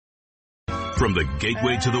From the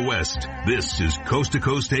gateway to the West, this is Coast to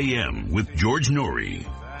Coast AM with George Norrie.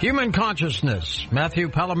 Human Consciousness. Matthew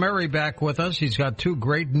Pallamary back with us. He's got two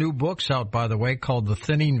great new books out, by the way, called The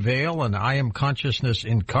Thinning Veil and I Am Consciousness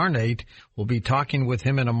Incarnate. We'll be talking with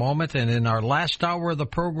him in a moment. And in our last hour of the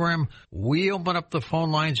program, we open up the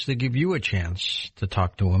phone lines to give you a chance to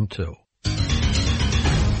talk to him, too.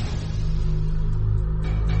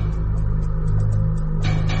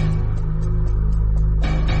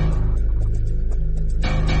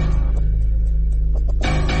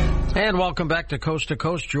 And welcome back to Coast.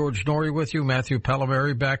 George Norrie with you. Matthew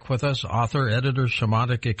Pallamary back with us, author, editor,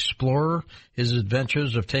 shamanic explorer. His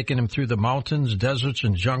adventures have taken him through the mountains, deserts,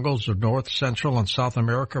 and jungles of North, Central, and South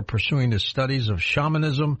America, pursuing his studies of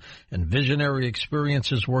shamanism and visionary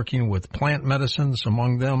experiences working with plant medicines,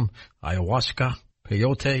 among them ayahuasca,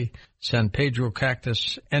 peyote, San Pedro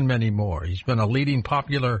cactus, and many more. He's been a leading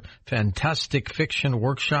popular fantastic fiction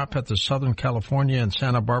workshop at the Southern California and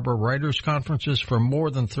Santa Barbara Writers Conferences for more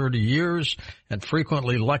than 30 years and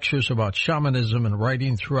frequently lectures about shamanism and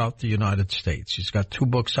writing throughout the United States. He's got two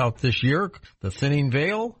books out this year, The Thinning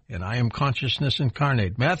Veil and I Am Consciousness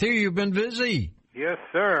Incarnate. Matthew, you've been busy. Yes,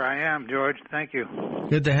 sir, I am, George. Thank you.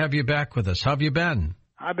 Good to have you back with us. How have you been?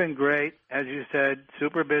 I've been great. As you said,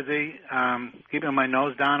 super busy, keeping my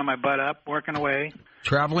nose down and my butt up, working away.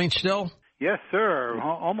 Traveling still? Yes, sir.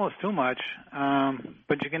 Almost too much.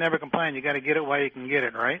 But you can never complain. You got to get it while you can get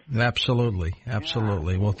it, right? Absolutely.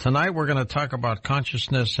 Absolutely. Yeah. Well, tonight we're going to talk about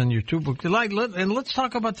consciousness and your two books. And let's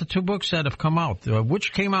talk about the two books that have come out.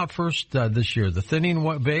 Which came out first this year, The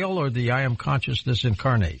Thinning Veil or the I Am Consciousness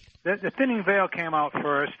Incarnate? The Thinning Veil came out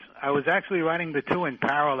first. I was actually writing the two in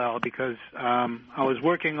parallel because I was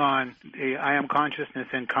working on the I Am Consciousness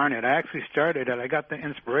Incarnate. I actually started it. I got the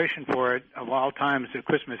inspiration for it of all times at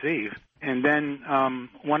Christmas Eve. And then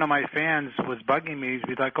one of my fans was bugging me.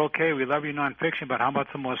 He'd be like, okay, we love your nonfiction, but how about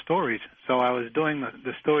some more stories? So I was doing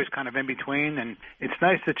the stories kind of in between, and it's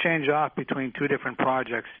nice to change off between two different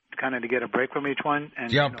projects, kind of to get a break from each one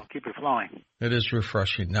and keep it flowing. It is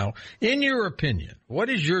refreshing. Now, in your opinion,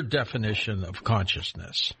 what is your definition of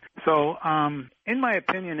consciousness? So, in my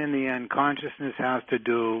opinion, in the end, consciousness has to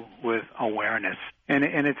do with awareness. And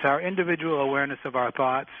it's our individual awareness of our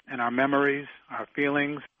thoughts and our memories, our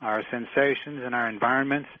feelings, our sensations, and our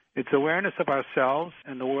environments. It's awareness of ourselves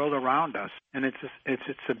and the world around us. And it's a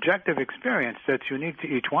subjective experience that's unique to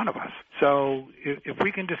each one of us. So if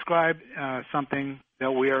we can describe something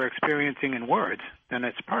that we are experiencing in words, then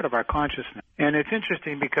it's part of our consciousness. And it's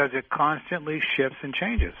interesting because it constantly shifts and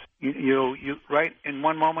changes. You right in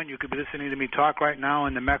one moment you could be listening to me talk right now,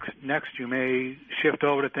 and the next you may shift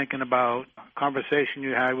over to thinking about a conversation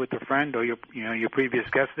you had with a friend or your previous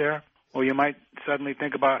guest there. Or you might suddenly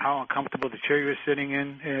think about how uncomfortable the chair you're sitting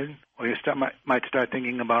in, or you might start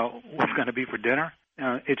thinking about what's going to be for dinner.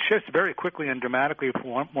 It shifts very quickly and dramatically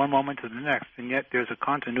from one moment to the next, and yet there's a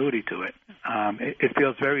continuity to it. It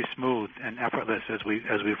feels very smooth and effortless as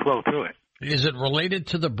we flow through it. Is it related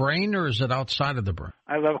to the brain, or is it outside of the brain?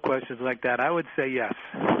 I love questions like that. I would say yes.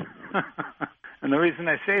 And the reason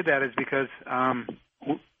I say that is because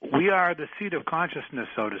we are the seat of consciousness,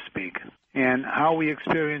 so to speak. And how we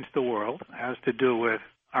experience the world has to do with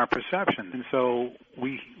our perception. And so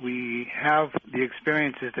we have the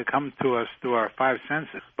experiences that come to us through our five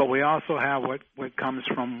senses, but we also have what comes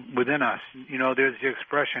from within us. There's the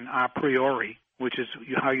expression a priori, which is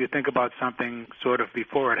how you think about something sort of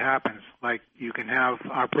before it happens. Like you can have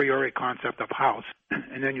a priori concept of house,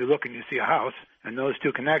 and then you look and you see a house, and those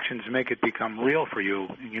two connections make it become real for you,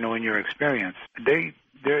 in your experience.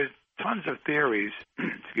 There's tons of theories,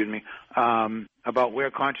 about where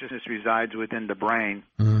consciousness resides within the brain.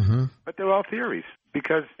 Mm-hmm. But they're all theories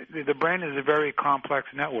because the brain is a very complex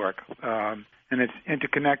network, and it's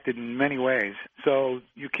interconnected in many ways. So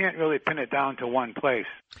you can't really pin it down to one place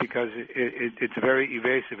because it's very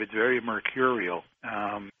evasive. It's very mercurial.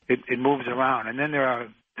 It moves around. And then there are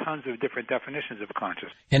tons of different definitions of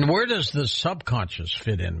consciousness. And where does the subconscious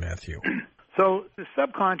fit in, Matthew? So the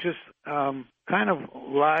subconscious kind of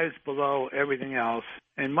lies below everything else,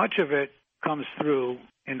 and much of it comes through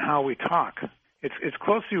in how we talk. It's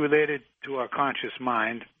closely related to our conscious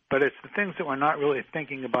mind, but it's the things that we're not really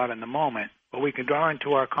thinking about in the moment, but we can draw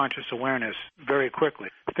into our conscious awareness very quickly.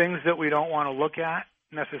 Things that we don't want to look at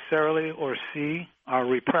necessarily or see are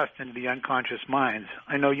repressed into the unconscious minds.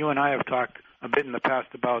 I know you and I have talked a bit in the past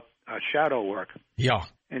about shadow work. Yeah.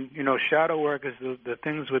 And, shadow work is the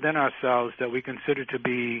things within ourselves that we consider to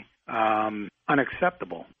be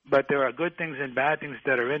unacceptable. But there are good things and bad things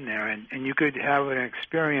that are in there. And you could have an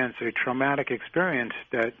experience, a traumatic experience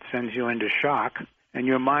that sends you into shock. and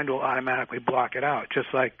your mind will automatically block it out. Just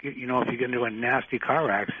like, if you get into a nasty car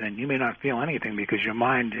accident, you may not feel anything because your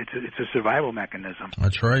mind, it's a survival mechanism.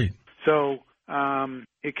 That's right. So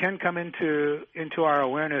it can come into our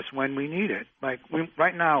awareness when we need it. Like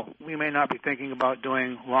right now, we may not be thinking about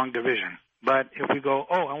doing long division. But if we go,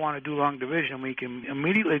 I want to do long division, we can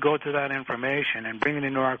immediately go to that information and bring it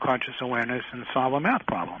into our conscious awareness and solve a math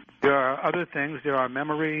problem. There are other things. There are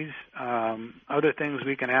memories, other things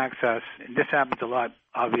we can access. And this happens a lot,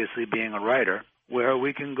 obviously, being a writer, where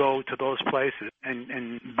we can go to those places.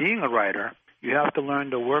 And being a writer, you have to learn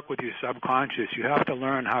to work with your subconscious. You have to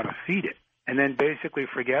learn how to feed it and then basically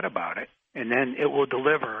forget about it. And then it will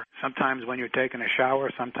deliver, sometimes when you're taking a shower,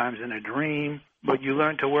 sometimes in a dream. But you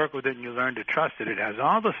learn to work with it and you learn to trust it. It has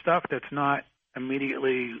all the stuff that's not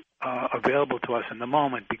immediately available to us in the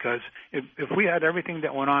moment, because if we had everything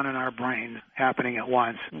that went on in our brains happening at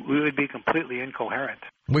once, we would be completely incoherent.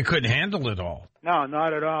 We couldn't handle it all. No,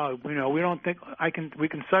 not at all. We don't think we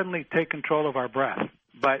can suddenly take control of our breath.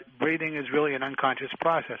 But breathing is really an unconscious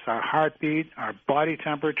process. Our heartbeat, our body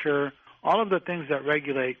temperature, all of the things that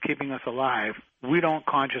regulate keeping us alive, we don't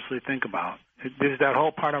consciously think about. There's that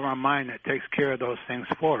whole part of our mind that takes care of those things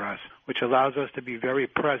for us, which allows us to be very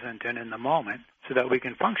present and in the moment so that we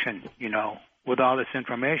can function, with all this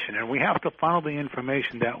information. And we have to funnel the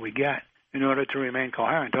information that we get in order to remain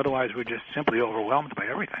coherent. Otherwise, we're just simply overwhelmed by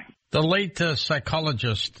everything. The late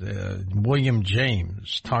psychologist William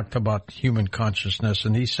James talked about human consciousness,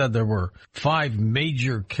 and he said there were 5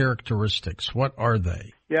 major characteristics. What are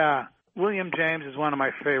they? Yeah. William James is one of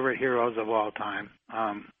my favorite heroes of all time.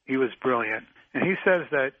 He was brilliant. And he says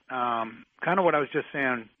that kind of what I was just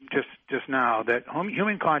saying just now, that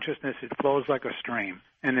human consciousness, it flows like a stream.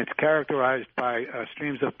 And it's characterized by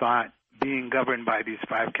streams of thought being governed by these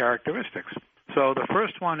 5 characteristics. So the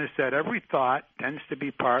first one is that every thought tends to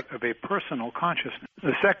be part of a personal consciousness.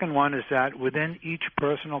 The second one is that within each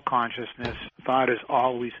personal consciousness, thought is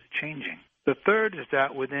always changing. The third is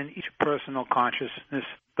that within each personal consciousness,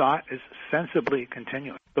 thought is sensibly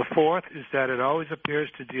continuous. The fourth is that it always appears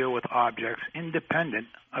to deal with objects independent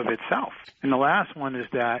of itself. And the last one is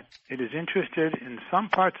that it is interested in some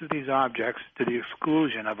parts of these objects to the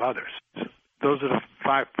exclusion of others. Those are the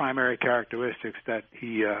 5 primary characteristics that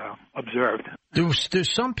he observed. Do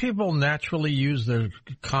some people naturally use their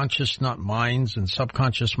conscious minds and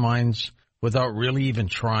subconscious minds without really even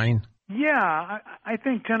trying? Yeah, I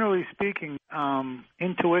think generally speaking,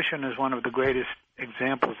 intuition is one of the greatest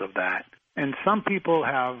examples of that. And some people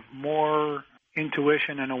have more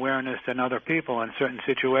intuition and awareness than other people in certain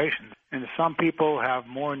situations. And some people have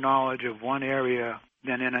more knowledge of one area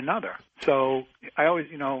than in another. So I always,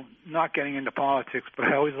 not getting into politics, but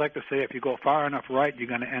I always like to say if you go far enough right, you're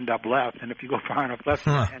going to end up left. And if you go far enough left,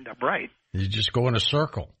 you're going to end up right. You just go in a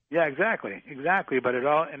circle. Yeah, exactly. But it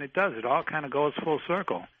all kind of goes full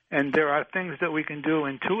circle. And there are things that we can do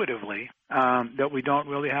intuitively that we don't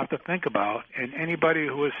really have to think about. And anybody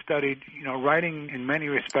who has studied, writing in many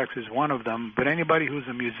respects is one of them. But anybody who's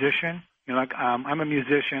a musician, I'm a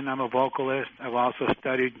musician, I'm a vocalist. I've also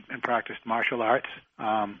studied and practiced martial arts.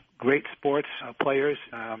 Great sports players,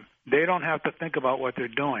 they don't have to think about what they're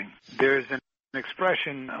doing. There's an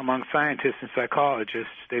expression among scientists and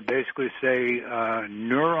psychologists. They basically say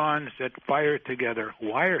neurons that fire together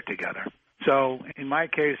wire together. So in my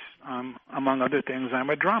case, among other things, I'm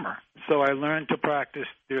a drummer. So I learned to practice.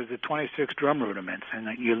 There's the 26 drum rudiments, and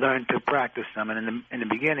you learn to practice them. And in the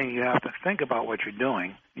beginning, you have to think about what you're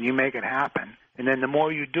doing, and you make it happen. And then the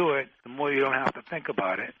more you do it, the more you don't have to think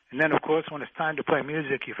about it. And then, of course, when it's time to play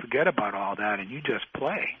music, you forget about all that, and you just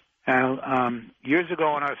play. And years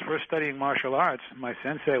ago, when I was first studying martial arts, my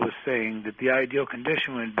sensei was saying that the ideal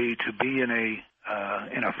condition would be to be in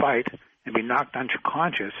a fight and be knocked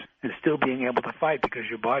unconscious and still being able to fight because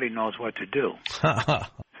your body knows what to do.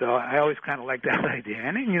 So I always kind of like that idea.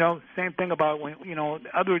 And, same thing about,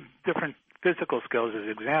 other different physical skills as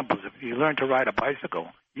examples. If you learn to ride a bicycle,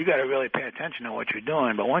 you got to really pay attention to what you're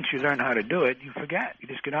doing. But once you learn how to do it, you forget. You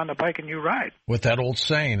just get on the bike and you ride. With that old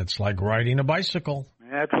saying, it's like riding a bicycle.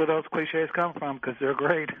 That's where those cliches come from, because they're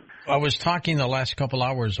great. I was talking the last couple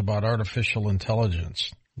hours about artificial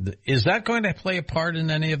intelligence. Is that going to play a part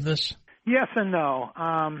in any of this? Yes and no.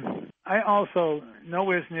 I also,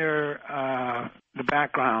 nowhere near the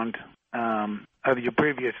background of your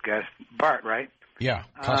previous guest, Bart, right? Yeah,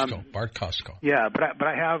 Bart Costco. Yeah, but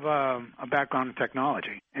I have a background in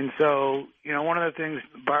technology. And so, one of the things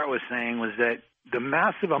Bart was saying was that the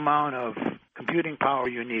massive amount of computing power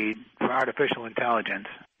you need for artificial intelligence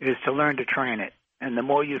is to learn to train it. And the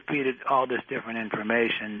more you feed it all this different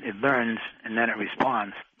information, it learns and then it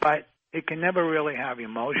responds. But it can never really have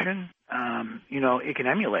emotion. it can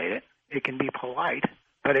emulate it. It can be polite,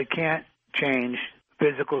 but it can't change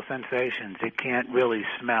physical sensations. It can't really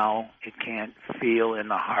smell. It can't feel in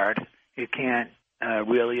the heart. It can't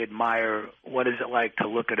really admire what is it like to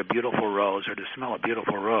look at a beautiful rose or to smell a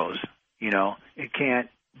beautiful rose. It can't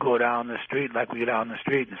go down the street like we go down the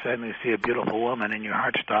street and suddenly see a beautiful woman and your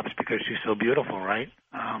heart stops because she's so beautiful, right?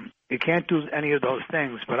 It can't do any of those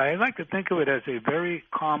things, but I like to think of it as a very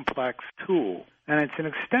complex tool, and it's an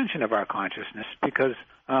extension of our consciousness because,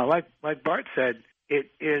 like Bart said, it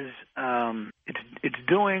is it's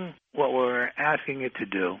doing what we're asking it to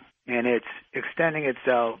do, and it's extending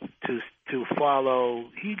itself to follow.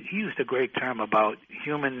 He used a great term about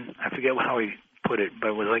human. I forget how he put it, but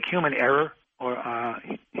it was like human error or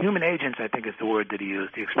human agents. I think is the word that he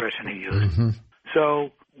used, the expression he used. Mm-hmm.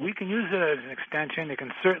 So we can use it as an extension. It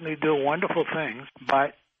can certainly do wonderful things,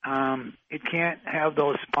 but it can't have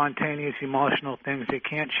those spontaneous emotional things. It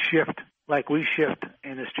can't shift like we shift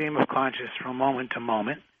in the stream of consciousness from moment to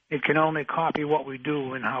moment. It can only copy what we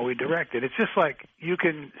do and how we direct it. It's just like you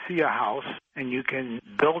can see a house and you can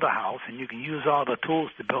build a house and you can use all the tools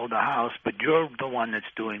to build a house, but you're the one that's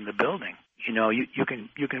doing the building.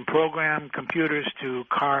 You can program computers to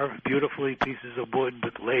carve beautifully pieces of wood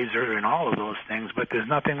with laser and all of those things, but there's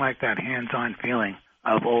nothing like that hands-on feeling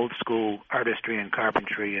of old school artistry and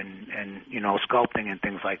carpentry and sculpting and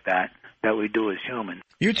things like that we do as humans.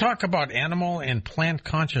 You talk about animal and plant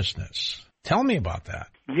consciousness. Tell me about that.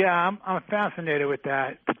 Yeah, I'm fascinated with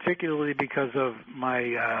that, particularly because of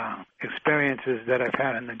my experiences that I've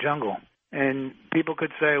had in the jungle. And people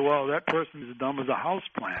could say, well, that person is as dumb as a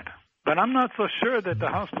houseplant. But I'm not so sure that the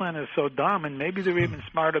houseplant is so dumb, and maybe they're even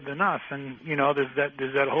smarter than us. And,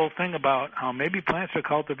 there's that whole thing about how maybe plants are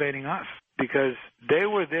cultivating us because they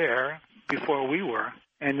were there before we were.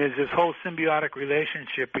 And there's this whole symbiotic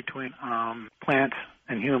relationship between plants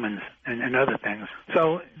and humans and other things.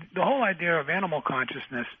 So the whole idea of animal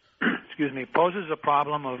consciousness, poses a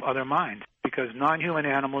problem of other minds because non-human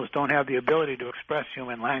animals don't have the ability to express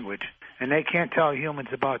human language, and they can't tell humans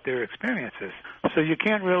about their experiences. So you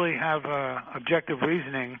can't really have objective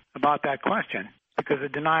reasoning about that question because the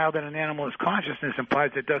denial that an animal is consciousness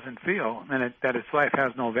implies it doesn't feel and that its life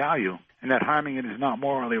has no value and that harming it is not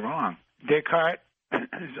morally wrong. Descartes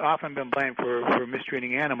has often been blamed for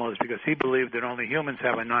mistreating animals because he believed that only humans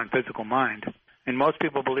have a non-physical mind. And most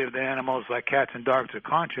people believe that animals like cats and dogs are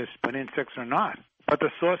conscious, but insects are not. But the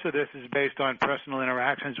source of this is based on personal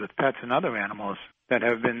interactions with pets and other animals that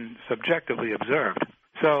have been subjectively observed.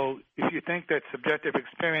 So if you think that subjective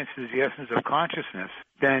experience is the essence of consciousness,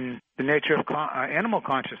 then the nature of animal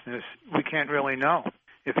consciousness, we can't really know.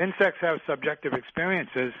 If insects have subjective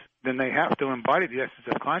experiences, then they have to embody the essence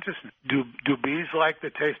of consciousness. Do bees like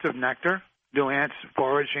the taste of nectar? Do ants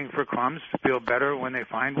foraging for crumbs feel better when they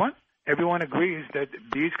find one? Everyone agrees that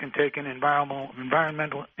bees can take in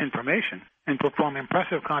environmental information and perform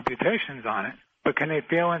impressive computations on it, but can they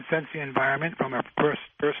feel and sense the environment from a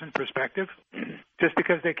person perspective? Just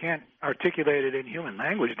because they can't articulate it in human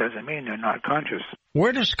language doesn't mean they're not conscious.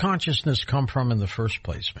 Where does consciousness come from in the first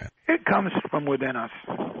place, man? It comes from within us.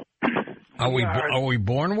 Are we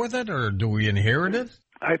born with it, or do we inherit it?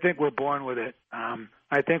 I think we're born with it.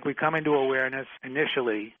 I think we come into awareness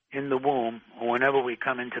initially in the womb or whenever we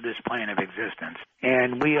come into this plane of existence.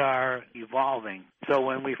 And we are evolving. So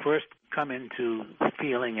when we first come into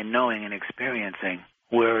feeling and knowing and experiencing,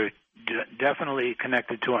 we're definitely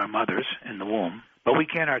connected to our mothers in the womb. But we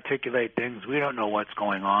can't articulate things. We don't know what's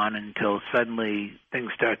going on until suddenly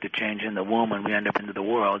things start to change in the womb and we end up into the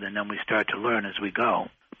world, and then we start to learn as we go.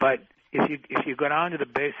 But if you go down to the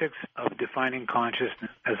basics of defining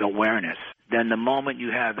consciousness as awareness, then the moment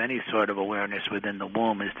you have any sort of awareness within the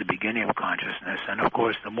womb is the beginning of consciousness. And, of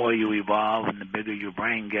course, the more you evolve and the bigger your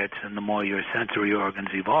brain gets and the more your sensory organs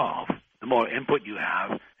evolve, the more input you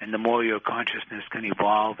have and the more your consciousness can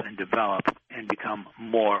evolve and develop and become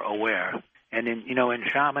more aware. And in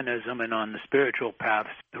shamanism and on the spiritual paths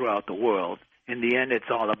throughout the world, in the end,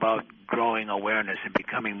 it's all about growing awareness and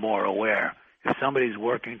becoming more aware. If somebody's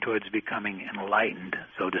working towards becoming enlightened,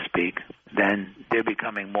 so to speak, then they're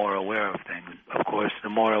becoming more aware of things. Of course, the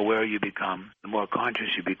more aware you become, the more conscious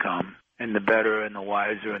you become, and the better and the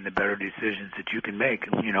wiser and the better decisions that you can make,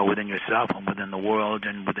 within yourself and within the world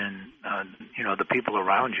and within, the people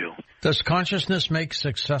around you. Does consciousness make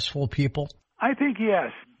successful people? I think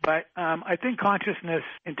yes. But I think consciousness,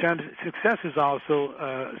 in terms of success, is also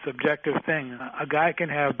a subjective thing. A guy can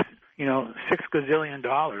have, $6 gazillion,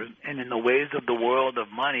 and in the ways of the world of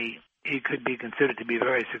money, he could be considered to be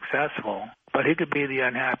very successful. But he could be the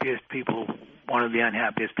unhappiest one of the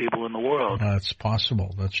unhappiest people in the world. That's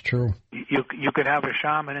possible. That's true. You could have a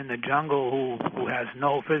shaman in the jungle who has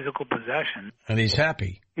no physical possession, and he's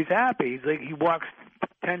happy. He's happy. He walks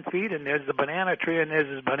 10 feet, and there's the banana tree, and there's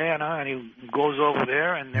his banana, and he goes over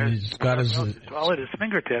there, and he's got his all at his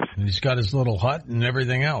fingertips. And he's got his little hut and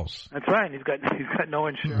everything else. That's right. And he's got no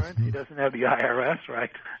insurance. He doesn't have the IRS,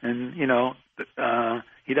 right? And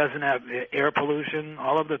he doesn't have air pollution.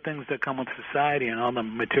 All of the things that come with society and all the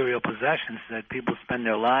material possessions that people spend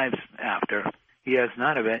their lives after. He has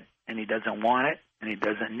none of it, and he doesn't want it, and he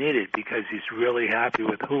doesn't need it because he's really happy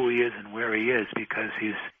with who he is and where he is because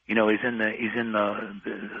he's in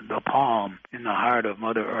the palm, in the heart of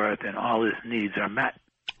Mother Earth, and all his needs are met.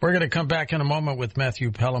 We're going to come back in a moment with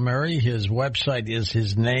Matthew Pallamary. His website is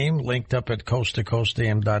his name, linked up at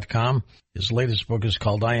coasttocoastam.com. His latest book is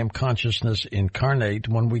called I Am Consciousness Incarnate.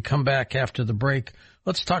 When we come back after the break,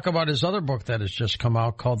 let's talk about his other book that has just come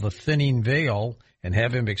out called The Thinning Veil and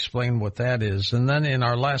have him explain what that is. And then in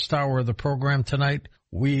our last hour of the program tonight,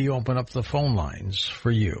 we open up the phone lines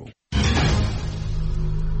for you.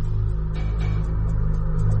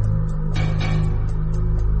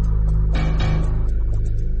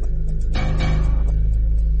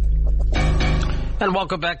 And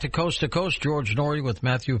welcome back to Coast. George Norrie with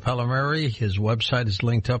Matthew Pallamary. His website is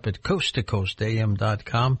linked up at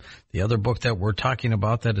coasttocoastam.com. The other book that we're talking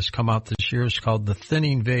about that has come out this year is called The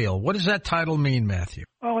Thinning Veil. What does that title mean, Matthew?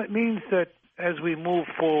 Well, it means that as we move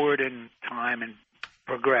forward in time and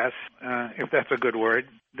progress, if that's a good word,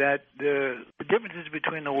 that the differences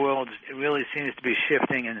between the worlds really seems to be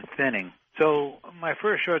shifting and thinning. So my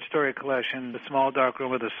first short story collection, The Small Dark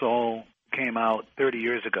Room of the Soul, came out 30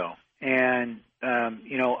 years ago. And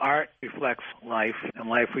art reflects life, and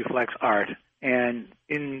life reflects art. And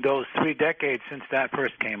in those 3 decades since that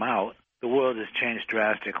first came out, the world has changed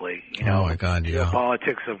drastically. Oh, my God, yeah.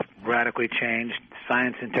 Politics have radically changed.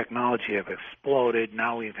 Science and technology have exploded.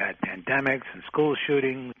 Now we've had pandemics and school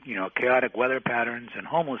shootings, chaotic weather patterns and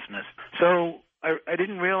homelessness. So I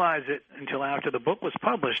didn't realize it until after the book was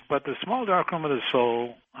published, but The Small Dark Room of the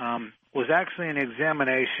Soul was actually an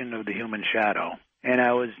examination of the human shadow. And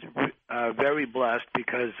I was very blessed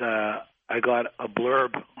because I got a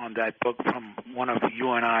blurb on that book from one of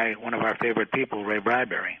our favorite people, Ray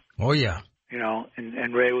Bradbury. Oh, yeah.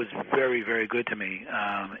 And Ray was very, very good to me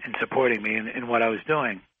in supporting me in what I was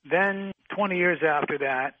doing. Then 20 years after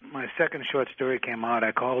that, my second short story came out.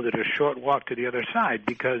 I called it A Short Walk to the Other Side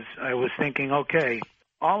because I was thinking, okay,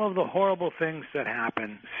 all of the horrible things that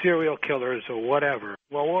happen, serial killers or whatever,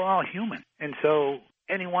 well, we're all human. And so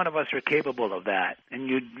any one of us are capable of that. And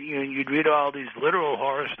you'd read all these literal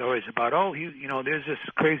horror stories about, there's this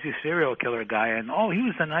crazy serial killer guy, and, he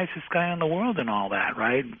was the nicest guy in the world and all that,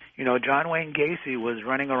 right? John Wayne Gacy was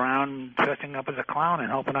running around dressing up as a clown and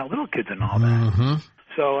helping out little kids and all that. Mm-hmm.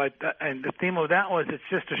 So and the theme of that was it's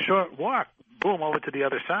just a short walk, boom, over to the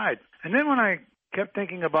other side. And then when I kept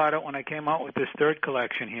thinking about it when I came out with this third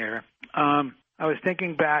collection here, I was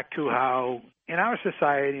thinking back to how in our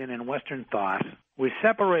society and in Western thought, we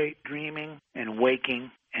separate dreaming and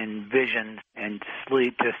waking and vision and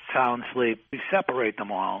sleep, just sound sleep. We separate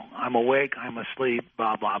them all. I'm awake, I'm asleep,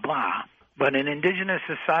 blah, blah, blah. But in indigenous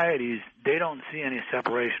societies, they don't see any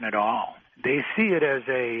separation at all. They see it as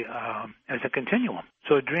a continuum.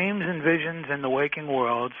 So dreams and visions in the waking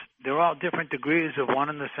worlds, they're all different degrees of one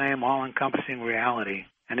and the same, all-encompassing reality.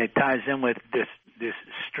 And it ties in with this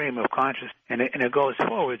stream of consciousness, and it goes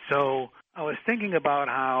forward. So I was thinking about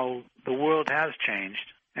how the world has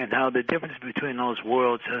changed and how the difference between those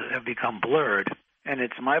worlds have become blurred. And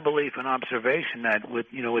it's my belief and observation that with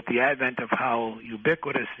the advent of how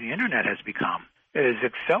ubiquitous the Internet has become, it has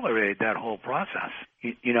accelerated that whole process.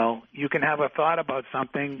 You can have a thought about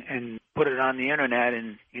something and put it on the Internet,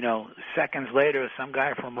 and, seconds later, some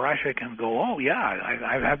guy from Russia can go, oh, yeah,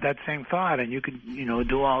 I have that same thought, and you can,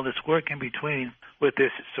 do all this work in between with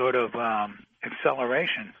this sort of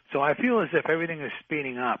acceleration. So I feel as if everything is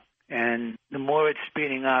speeding up, and the more it's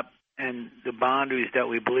speeding up, and the boundaries that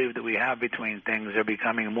we believe that we have between things are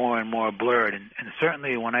becoming more and more blurred. And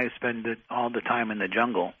certainly when I spend all the time in the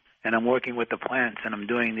jungle, and I'm working with the plants, and I'm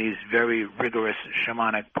doing these very rigorous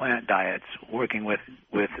shamanic plant diets, working with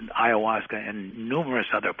ayahuasca and numerous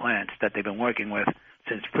other plants that they've been working with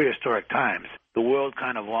since prehistoric times, the world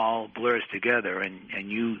kind of all blurs together, and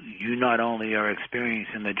you not only are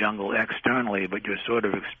experiencing the jungle externally, but you're sort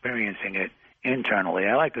of experiencing it internally.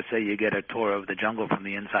 I like to say you get a tour of the jungle from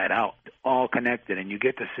the inside out, all connected, and you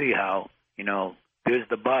get to see how, there's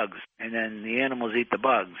the bugs, and then the animals eat the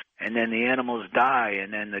bugs, and then the animals die,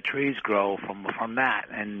 and then the trees grow from that,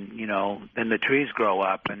 and then the trees grow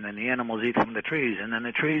up, and then the animals eat from the trees, and then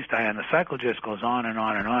the trees die, and the cycle just goes on and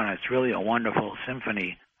on and on. It's really a wonderful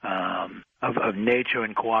symphony of nature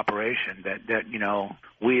and cooperation that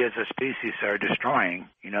we as a species are destroying.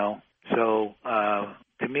 So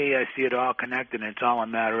to me, I see it all connected, and it's all a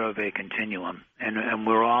matter of a continuum. And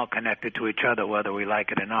we're all connected to each other, whether we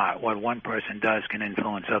like it or not. What one person does can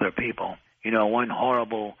influence other people. One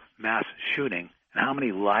horrible mass shooting, and how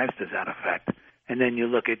many lives does that affect? And then you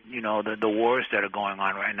look at, the wars that are going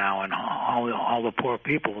on right now, and all the poor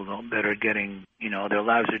people that are getting, their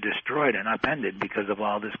lives are destroyed and upended because of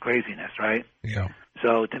all this craziness, right? Yeah.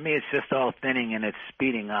 So to me, it's just all thinning, and it's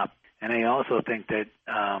speeding up. And I also think that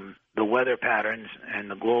the weather patterns and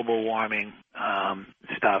the global warming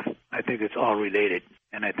stuff, I think it's all related.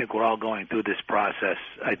 And I think we're all going through this process.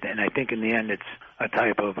 And I think in the end it's a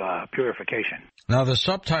type of purification. Now, the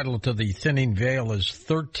subtitle to the Thinning Veil is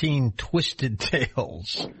 13 Twisted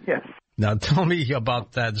Tales. Yes. Now, tell me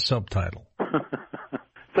about that subtitle.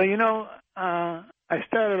 So, I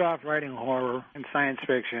started off writing horror and science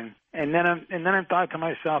fiction, and then I thought to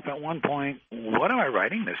myself at one point, what am I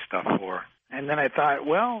writing this stuff for? And then I thought,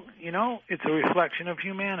 well, it's a reflection of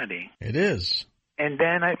humanity. It is. And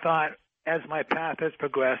then I thought, as my path has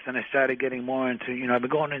progressed and I started getting more into, I've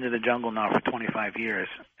been going into the jungle now for 25 years.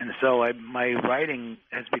 And so my writing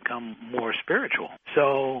has become more spiritual.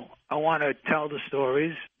 So I want to tell the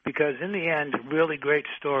stories because in the end, really great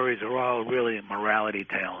stories are all really morality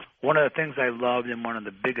tales. One of the things I loved and one of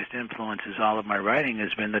the biggest influences all of my writing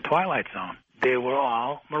has been The Twilight Zone. They were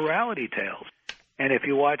all morality tales. And if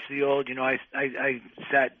you watch the old, I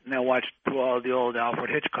sat and I watched through all the old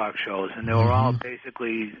Alfred Hitchcock shows, and they were all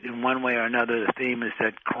basically, in one way or another, the theme is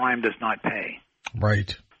that crime does not pay.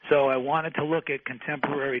 Right. So I wanted to look at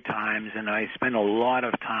contemporary times, and I spent a lot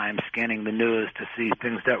of time scanning the news to see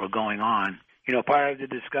things that were going on. Part of the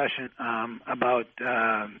discussion about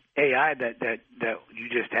AI that you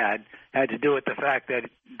just had to do with the fact that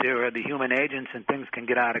there are the human agents and things can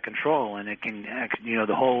get out of control, and it can,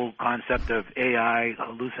 the whole concept of AI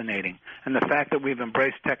hallucinating, and the fact that we've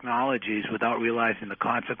embraced technologies without realizing the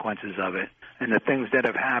consequences of it, and the things that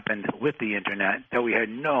have happened with the Internet that we had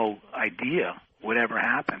no idea would ever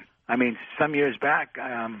happen. I mean, some years back,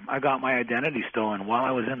 I got my identity stolen while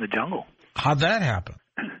I was in the jungle. How'd that happen?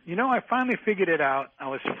 I finally figured it out. I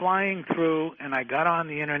was flying through, and I got on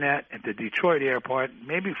the Internet at the Detroit airport,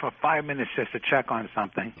 maybe for 5 minutes just to check on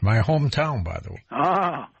something. My hometown, by the way.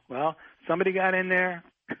 Oh, well, somebody got in there,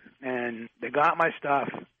 and they got my stuff,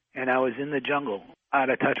 and I was in the jungle, out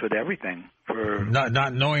of touch with everything. For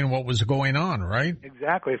Not knowing what was going on, right?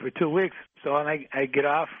 Exactly, for 2 weeks. So I get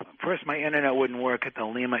off. First, my Internet wouldn't work at the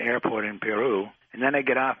Lima airport in Peru. And then I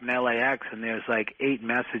get off in LAX, and there's like 8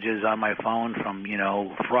 messages on my phone from,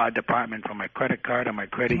 fraud department, from my credit card and my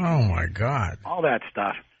credit union. Oh, my God. All that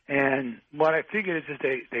stuff. And what I figured is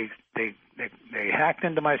they hacked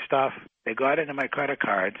into my stuff, they got into my credit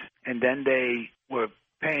cards, and then they were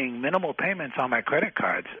paying minimal payments on my credit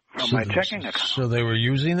cards from my checking account. So they were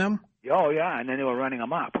using them? Oh, yeah, and then they were running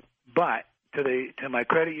them up. But to my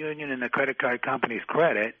credit union and the credit card company's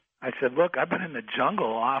credit, I said, look, I've been in the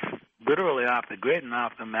jungle literally off the grid and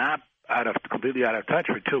off the map, completely out of touch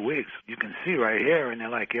for 2 weeks. You can see right here. And they're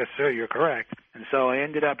like, yes, sir, you're correct. And so I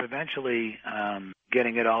ended up eventually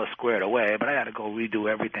getting it all squared away, but I had to go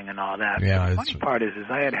redo everything and all that. Yeah, the funny part is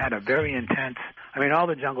I had a very intense, all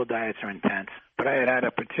the jungle diets are intense, but I had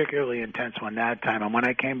a particularly intense one that time. And when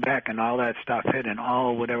I came back and all that stuff hit and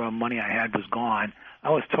all whatever money I had was gone, I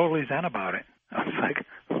was totally zen about it. I was like,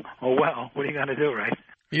 oh, well, what are you going to do, right?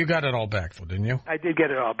 You got it all back, though, didn't you? I did get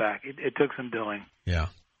it all back. It took some doing. Yeah.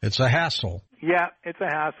 It's a hassle. Yeah, it's a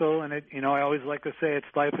hassle, and I always like to say it's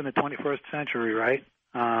life in the 21st century, right?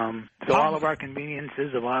 So all of our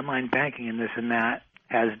conveniences of online banking and this and that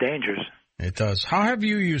has dangers. It does. How have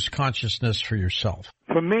you used consciousness for yourself?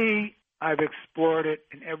 For me, I've explored it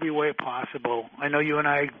in every way possible. I know you and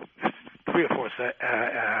I, 3 or 4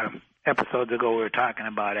 episodes ago, we were talking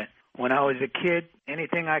about it. When I was a kid,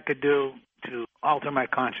 anything I could do to alter my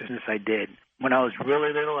consciousness, I did. When I was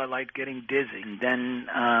really little, I liked getting dizzy. And then,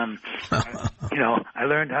 I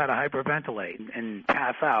learned how to hyperventilate and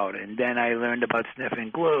pass out. And then I learned about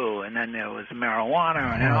sniffing glue. And then there was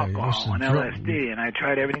marijuana and alcohol and LSD. And I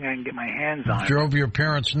tried everything I can get my hands on. Drove your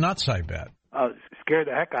parents nuts, I bet. Scared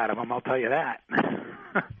the heck out of them, I'll tell you that.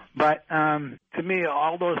 But to me,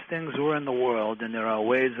 all those things were in the world, and there are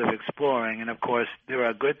ways of exploring. And, of course, there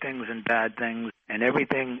are good things and bad things, and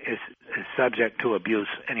everything is subject to abuse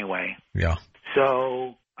anyway. Yeah.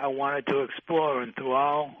 So I wanted to explore, and through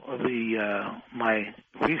all of my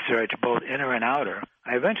research, both inner and outer,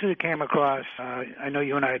 I eventually came across, I know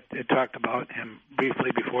you and I had talked about him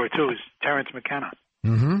briefly before too, is Terence McKenna.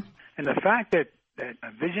 Mm-hmm. And the fact that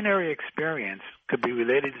a visionary experience could be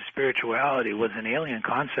related to spirituality was an alien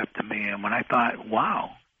concept to me. And when I thought,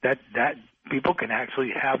 wow, that people can actually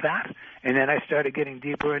have that. And then I started getting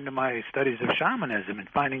deeper into my studies of shamanism and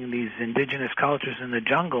finding these indigenous cultures in the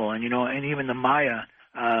jungle, and and even the Maya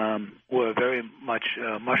were very much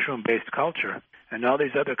mushroom-based culture, and all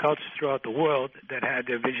these other cultures throughout the world that had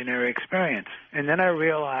their visionary experience. And then I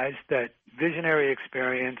realized that visionary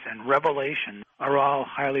experience and revelation are all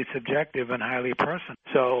highly subjective and highly personal.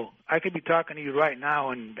 So I could be talking to you right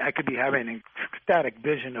now, and I could be having an ecstatic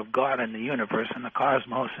vision of God and the universe and the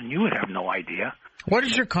cosmos, and you would have no idea. What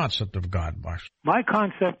is your concept of God, Marsh? My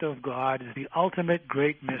concept of God is the ultimate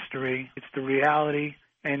great mystery. It's the reality.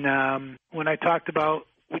 And when we talked about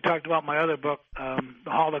my other book, The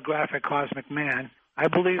Holographic Cosmic Man, I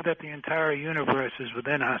believe that the entire universe is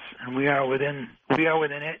within us, and we are within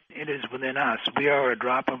it. It is within us. We are a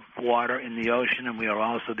drop of water in the ocean, and we are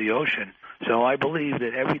also the ocean. So I believe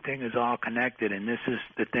that everything is all connected, and this is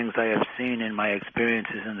the things I have seen in my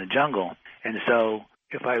experiences in the jungle. And so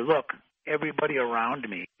if I look, everybody around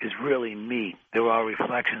me is really me. They're all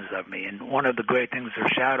reflections of me. And one of the great things of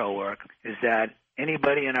shadow work is that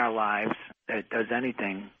anybody in our lives that does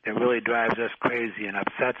anything that really drives us crazy and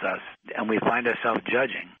upsets us, and we find ourselves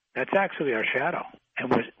judging, that's actually our shadow,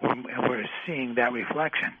 and we're seeing that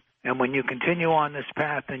reflection. And when you continue on this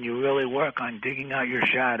path and you really work on digging out your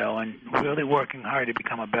shadow and really working hard to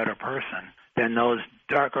become a better person, then those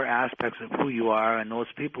darker aspects of who you are and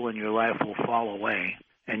those people in your life will fall away,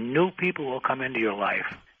 and new people will come into your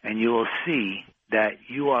life, and you will see that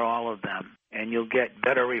you are all of them. And you'll get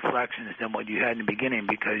better reflections than what you had in the beginning,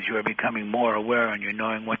 because you are becoming more aware and you're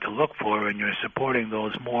knowing what to look for, and you're supporting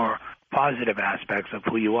those more positive aspects of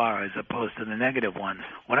who you are as opposed to the negative ones.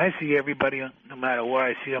 When I see everybody, no matter where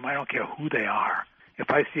I see them, I don't care who they are.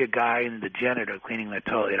 If I see a guy in the janitor cleaning the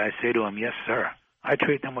toilet, I say to him, yes, sir. I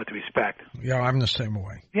treat them with respect. Yeah, I'm the same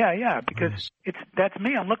way. Yeah, because that's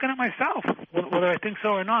me. I'm looking at myself, whether I think so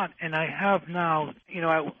or not. And I have now,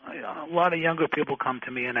 a lot of younger people come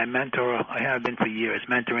to me, and I have been for years,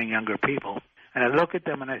 mentoring younger people. And I look at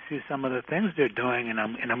them and I see some of the things they're doing, and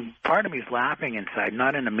I'm part of me is laughing inside,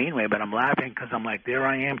 not in a mean way, but I'm laughing because I'm like, there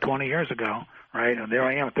I am 20 years ago, right? And there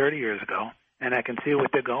I am 30 years ago. And I can see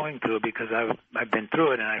what they're going through because I've been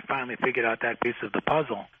through it, and I finally figured out that piece of the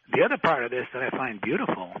puzzle. The other part of this that I find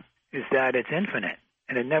beautiful is that it's infinite,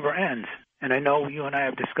 and it never ends. And I know you and I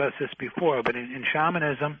have discussed this before, but in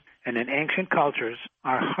shamanism and in ancient cultures,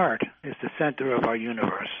 our heart is the center of our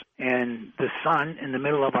universe. And the sun in the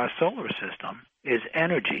middle of our solar system is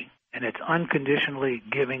energy, and it's unconditionally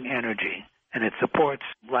giving energy, and it supports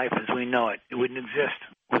life as we know it. It wouldn't exist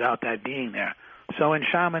without that being there. So in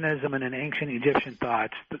shamanism and in ancient Egyptian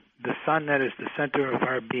thoughts, the sun that is the center of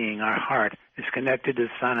our being, our heart, is connected to the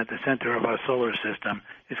sun at the center of our solar system,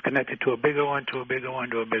 is connected to a bigger one, to a bigger one,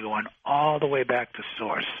 to a bigger one, all the way back to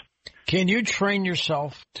source. Can you train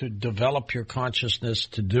yourself to develop your consciousness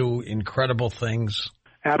to do incredible things?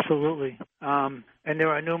 Absolutely. And there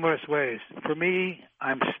are numerous ways. For me,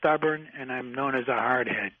 I'm stubborn, and I'm known as a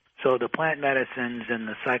hardhead. So the plant medicines and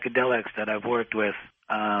the psychedelics that I've worked with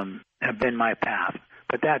have been my path.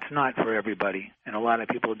 But that's not for everybody, and a lot of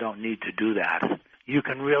people don't need to do that. You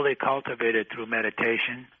can really cultivate it through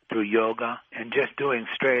meditation, through yoga, and just doing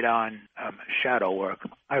straight-on shadow work.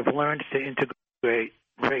 I've learned to integrate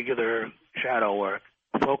regular shadow work,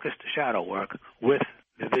 focused shadow work, with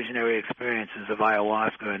the visionary experiences of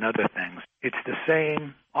ayahuasca and other things. It's the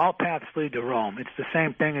same. All paths lead to Rome. It's the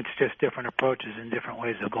same thing. It's just different approaches and different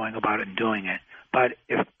ways of going about it and doing it. But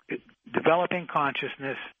if developing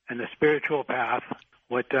consciousness and the spiritual path,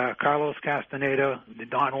 what Carlos Castaneda,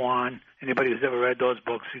 Don Juan, anybody who's ever read those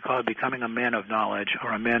books, he called Becoming a Man of Knowledge,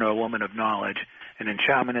 or a man or a woman of knowledge. And in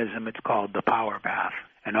shamanism, it's called the power path.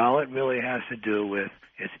 And all it really has to do with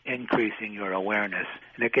is increasing your awareness.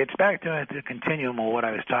 And it gets back to the continuum of what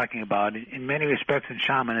I was talking about. In many respects in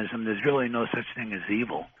shamanism, there's really no such thing as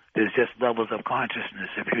evil. There's just levels of consciousness.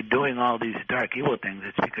 If you're doing all these dark evil things,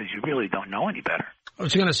 it's because you really don't know any better. I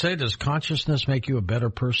was going to say, does consciousness make you a better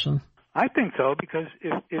person? I think so, because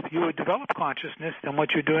if you develop consciousness, then what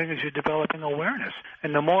you're doing is you're developing awareness.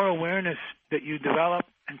 And the more awareness that you develop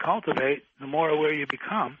and cultivate, the more aware you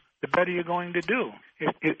become, the better you're going to do.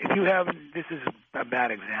 If you have, this is a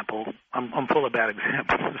bad example. I'm full of bad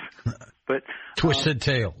examples. But Twisted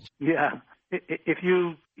Tales. Yeah. If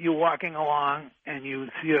you're walking along and you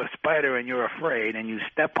see a spider and you're afraid and you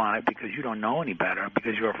step on it because you don't know any better,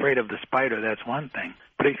 because you're afraid of the spider, that's one thing.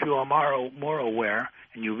 But if you are more aware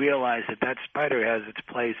and you realize that that spider has its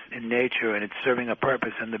place in nature and it's serving a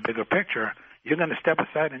purpose in the bigger picture, you're going to step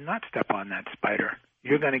aside and not step on that spider.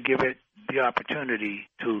 You're going to give it the opportunity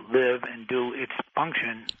to live and do its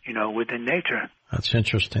function, within nature. That's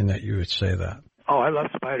interesting that you would say that. Oh, I love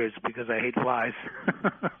spiders because I hate flies.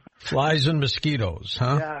 Flies and mosquitoes,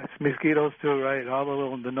 huh? Yeah, it's mosquitoes too, right? All the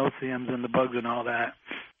little dinoceums and the bugs and all that.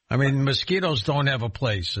 I mean, mosquitoes don't have a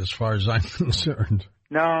place as far as I'm concerned.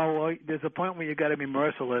 No, well, there's a point where you got to be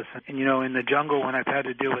merciless. And in the jungle, when I've had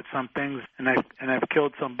to deal with some things, and I've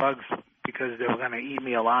killed some bugs because they were going to eat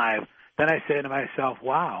me alive, then I say to myself,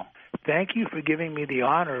 "Wow, thank you for giving me the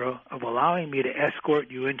honor of allowing me to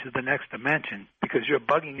escort you into the next dimension because you're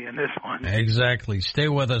bugging me in this one." Exactly. Stay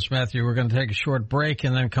with us, Matthew. We're going to take a short break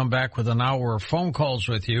and then come back with an hour of phone calls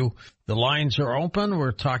with you. The lines are open.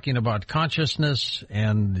 We're talking about consciousness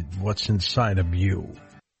and what's inside of you.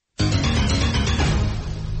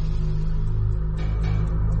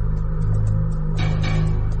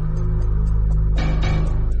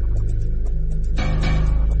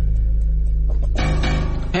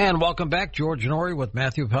 And welcome back. George Norrie with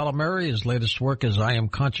Matthew Pallamary. His latest work is I Am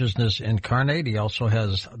Consciousness Incarnate. He also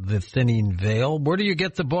has The Thinning Veil. Where do you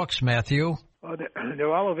get the books, Matthew? Well,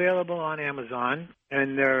 they're all available on Amazon,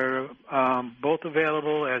 and they're both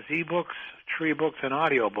available as ebooks, tree books, and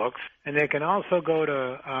audiobooks. And they can also go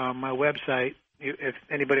to my website if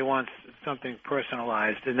anybody wants something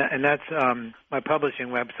personalized. And that's my publishing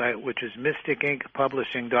website, which is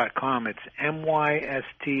mystikinkpublishing.com. It's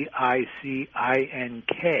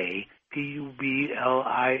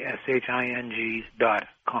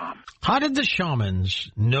mystikinkpublishing.com. How did the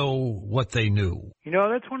shamans know what they knew?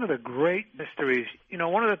 That's one of the great mysteries.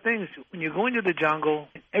 One of the things, when you go into the jungle,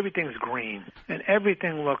 everything's green, and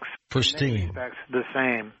everything looks pristine, in many respects, the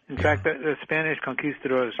same. In fact, the Spanish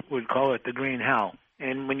conquistadors would call it the green hell.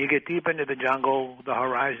 And when you get deep into the jungle, the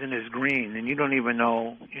horizon is green, and you don't even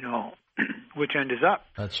know, which end is up.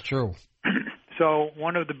 That's true. So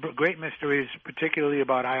one of the great mysteries, particularly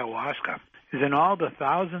about ayahuasca, is in all the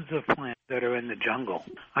thousands of plants that are in the jungle.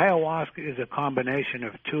 Ayahuasca is a combination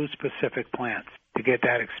of two specific plants to get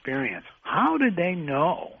that experience. How did they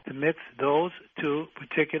know to mix those two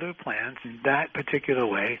particular plants in that particular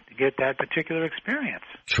way to get that particular experience?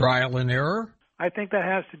 Trial and error? I think that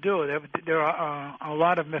has to do with it. There are a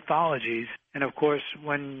lot of mythologies, and of course,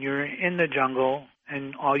 when you're in the jungle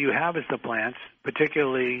and all you have is the plants,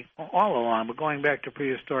 particularly all along, but going back to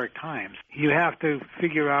prehistoric times, you have to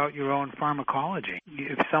figure out your own pharmacology.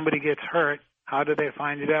 If somebody gets hurt, how do they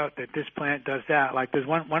find it out that this plant does that? Like there's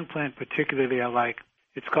one plant particularly I like.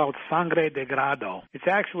 It's called sangre de grado. It's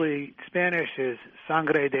actually, Spanish is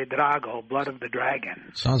sangre de drago, blood of the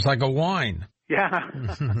dragon. Sounds like a wine. Yeah,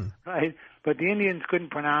 right. But the Indians couldn't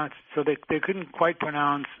pronounce, so they couldn't quite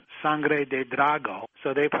pronounce sangre de drago,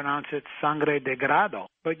 so they pronounce it sangre de grado.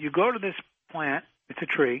 But you go to this plant, it's a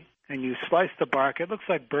tree, and you slice the bark. It looks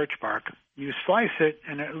like birch bark. You slice it,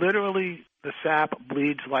 and it literally, the sap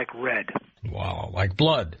bleeds like red. Wow, like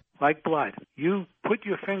blood. Like blood. You put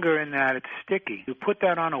your finger in that, it's sticky. You put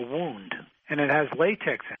that on a wound, and it has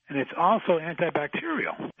latex in it, and it's also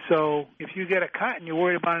antibacterial. So if you get a cut and you're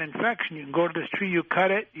worried about an infection, you can go to this tree, you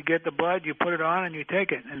cut it, you get the blood, you put it on, and you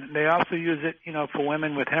take it. And they also use it, for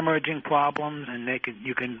women with hemorrhaging problems, and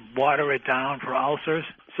you can water it down for ulcers.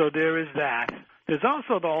 So there is that. There's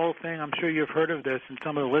also the whole thing, I'm sure you've heard of this, and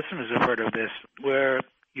some of the listeners have heard of this, where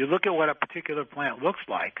you look at what a particular plant looks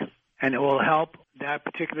like, and it will help that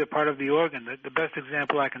particular part of the organ. The best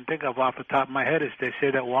example I can think of off the top of my head is they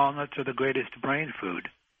say that walnuts are the greatest brain food.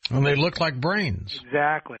 And they look like brains.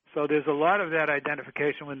 Exactly. So there's a lot of that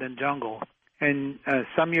identification within jungle. And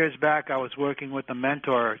some years back, I was working with a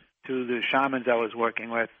mentor to the shamans I was working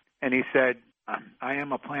with, and he said, I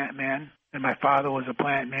am a plant man, and my father was a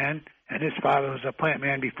plant man, and his father was a plant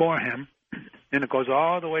man before him. And it goes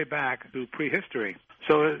all the way back to prehistory.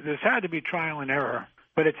 So there's had to be trial and error.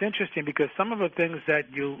 But it's interesting because some of the things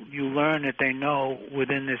that you learn that they know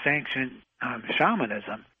within this ancient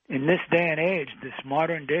shamanism, in this day and age, this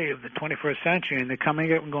modern day of the 21st century, and they're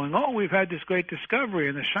coming up and going, oh, we've had this great discovery,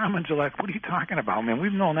 and the shamans are like, what are you talking about, man?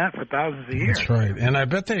 We've known that for thousands of years. That's right. And I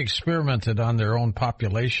bet they experimented on their own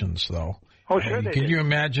populations, though. Oh, sure they did. Can you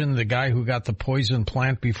imagine the guy who got the poison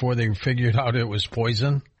plant before they figured out it was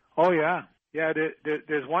poison? Oh, yeah. Yeah,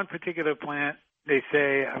 there's one particular plant. They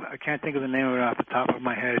say, I can't think of the name of it off the top of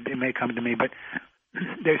my head. It may come to me, but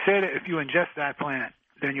they say that if you ingest that plant,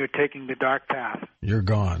 then you're taking the dark path. You're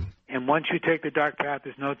gone. And once you take the dark path,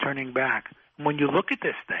 there's no turning back. When you look at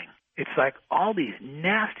this thing, it's like all these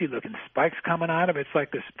nasty-looking spikes coming out of it. It's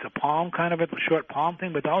like this, it's a palm kind of a short palm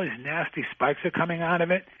thing, but all these nasty spikes are coming out of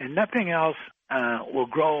it, and nothing else will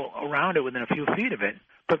grow around it within a few feet of it.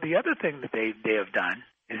 But the other thing that they have done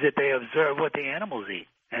is that they observe what the animals eat,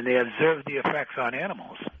 and they observe the effects on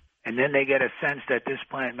animals. And then they get a sense that this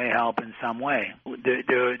plant may help in some way.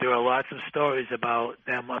 There are lots of stories about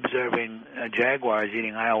them observing jaguars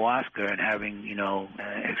eating ayahuasca and having,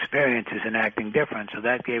 experiences and acting different. So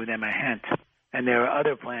that gave them a hint. And there are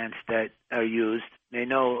other plants that are used. They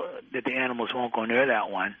know that the animals won't go near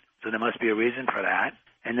that one, so there must be a reason for that.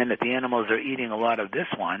 And then if the animals are eating a lot of this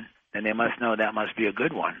one, then they must know that must be a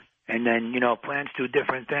good one. And then, plants do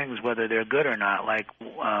different things, whether they're good or not. Like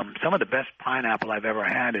some of the best pineapple I've ever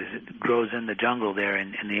had is it grows in the jungle there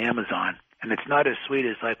in the Amazon. And it's not as sweet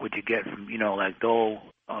as like what you get from, like Dole,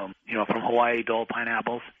 from Hawaii, Dole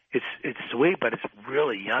pineapples. It's sweet, but it's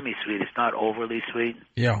really yummy sweet. It's not overly sweet.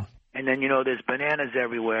 Yeah. And then, there's bananas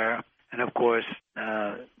everywhere. And, of course,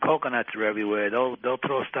 coconuts are everywhere. They'll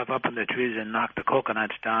throw stuff up in the trees and knock the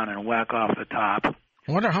coconuts down and whack off the top.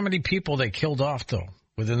 I wonder how many people they killed off, though,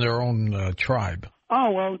 within their own tribe.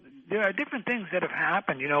 Oh, well, there are different things that have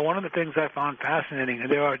happened. One of the things I found fascinating,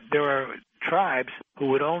 there are tribes who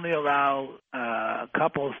would only allow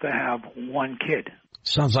couples to have one kid.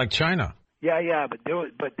 Sounds like China. Yeah, but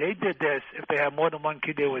they did this. If they had more than one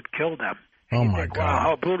kid, they would kill them. Oh, my God. Wow,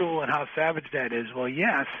 how brutal and how savage that is. Well,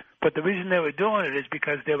 yes, but the reason they were doing it is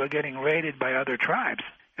because they were getting raided by other tribes,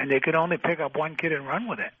 and they could only pick up one kid and run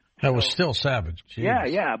with it. That was still savage.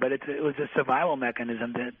 Jeez. Yeah, but it was a survival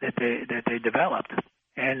mechanism that they developed.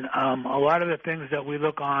 And a lot of the things that we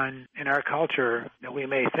look on in our culture that we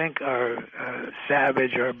may think are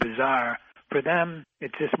savage or bizarre, for them,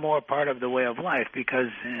 it's just more part of the way of life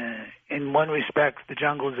because in one respect, the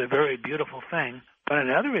jungle is a very beautiful thing. But in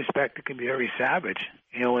another respect, it can be very savage.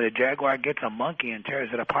 When a jaguar gets a monkey and tears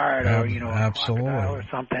it apart, or a crocodile or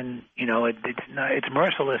something, it's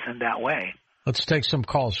merciless in that way. Let's take some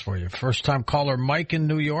calls for you. First-time caller Mike in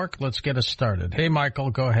New York. Let's get us started. Hey,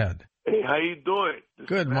 Michael, go ahead. Hey, how you doing?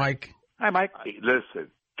 Good, Mike. Hi, Mike. Hey,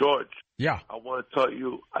 listen, George. Yeah. I want to tell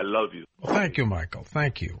you I love you. Well, thank you, Michael.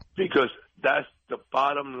 Thank you. Because that's the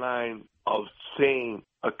bottom line of saying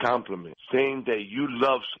a compliment, saying that you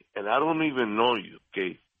love me, and I don't even know you,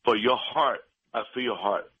 okay? But your heart, I feel your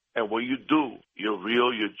heart. And what you do, you're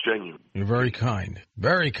real, you're genuine. You're very kind.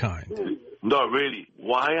 Very kind. No, really.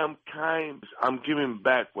 Why I'm kind is I'm giving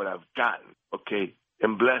back what I've gotten, okay?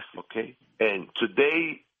 And blessed, okay? And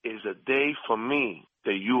today is a day for me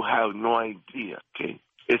that you have no idea, okay?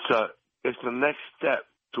 It's the next step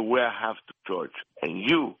to where I have to, George. And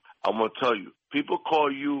you, I'm going to tell you, people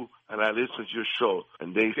call you and I listen to your show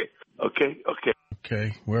and they say, okay.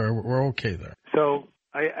 Okay, we're okay there. So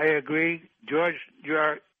I agree. George, you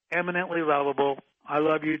are eminently lovable. I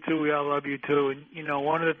love you too. We all love you too. And,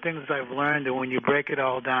 one of the things I've learned, and when you break it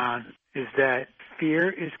all down, is that fear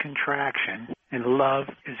is contraction and love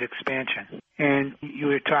is expansion. And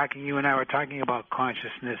you and I were talking about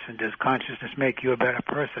consciousness, and does consciousness make you a better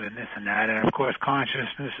person, and this and that. And, of course,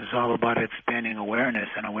 consciousness is all about expanding awareness,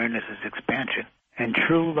 and awareness is expansion. And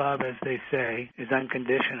true love, as they say, is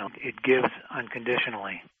unconditional. It gives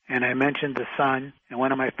unconditionally. And I mentioned the sun, and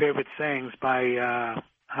one of my favorite sayings by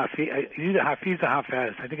either Hafiz or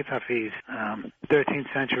Hafez, I think it's Hafiz,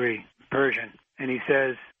 13th century Persian. And he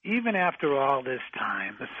says, even after all this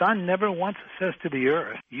time, the sun never once says to the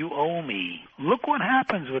earth, you owe me. Look what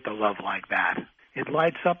happens with a love like that. It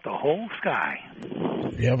lights up the whole sky.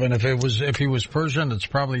 Yeah, but if he was Persian, it's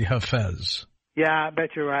probably Hafez. Yeah, I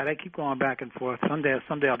bet you're right. I keep going back and forth. Someday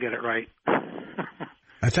I'll get it right.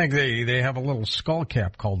 I think they have a little skull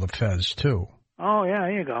cap called the Fez, too. Oh, yeah,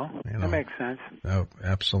 there you go. That makes sense. Oh,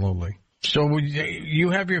 absolutely. So you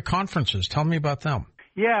have your conferences. Tell me about them.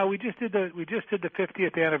 Yeah, we just did the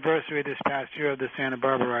 50th anniversary this past year of the Santa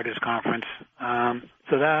Barbara Writers Conference.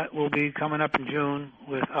 So that will be coming up in June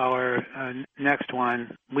with our next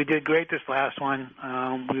one. We did great this last one.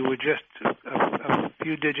 We were just a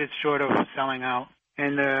few digits short of selling out.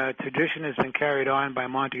 And the tradition has been carried on by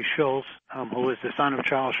Monty Schultz, who is the son of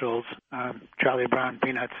Charles Schultz, Charlie Brown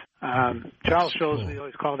Peanuts. Charles Schultz, we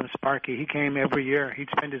always called him Sparky. He came every year. He'd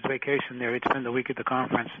spend his vacation there. He'd spend the week at the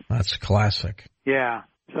conference. That's classic. Yeah.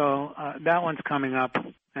 So that one's coming up.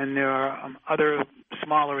 And there are other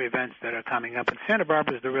smaller events that are coming up. And Santa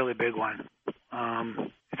Barbara is the really big one.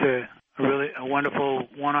 It's a wonderful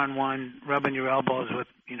one-on-one, rubbing your elbows with,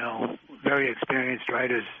 very experienced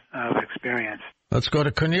writers of experience. Let's go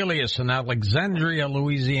to Cornelius in Alexandria,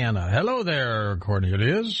 Louisiana. Hello there,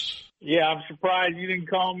 Cornelius. Yeah, I'm surprised you didn't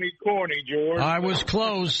call me corny, George. I was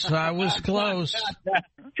close. George,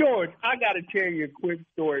 I got to tell you a quick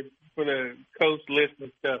story for the Coast listener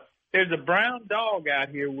stuff. There's a brown dog out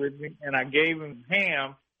here with me, and I gave him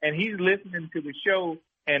Ham, and he's listening to the show,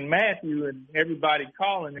 and Matthew and everybody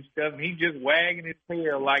calling and stuff, and he's just wagging his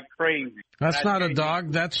tail like crazy. That's not a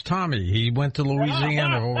dog. That's Tommy. He went to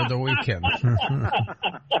Louisiana over the weekend.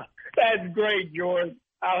 That's great, George.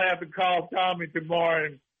 I'll have to call Tommy tomorrow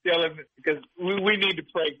and tell him, because we need to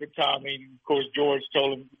pray for Tommy. Of course, George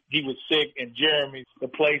told him he was sick, and Jeremy's the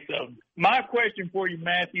place of him. My question for you,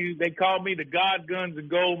 Matthew, they call me the God, Guns, and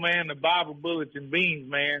Gold Man, the Bible, Bullets, and Beans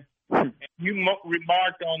man. You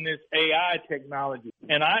remarked on this AI technology,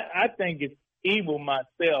 and I think it's evil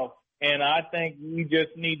myself, and I think we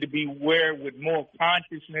just need to be aware with more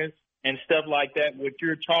consciousness and stuff like that, what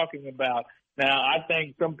you're talking about. Now, I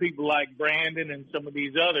think some people like Brandon and some of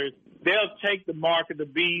these others, they'll take the mark of the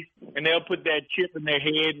beast and they'll put that chip in their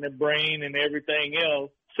head and their brain and everything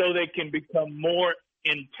else so they can become more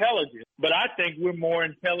intelligent. But I think we're more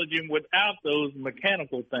intelligent without those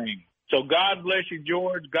mechanical things. So God bless you,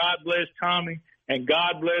 George. God bless Tommy. And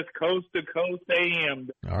God bless Coast to Coast AM.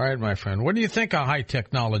 All right, my friend. What do you think of high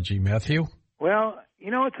technology, Matthew? Well,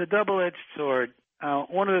 it's a double-edged sword.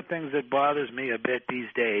 One of the things that bothers me a bit these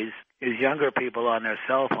days is younger people on their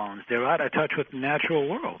cell phones. They're out of touch with the natural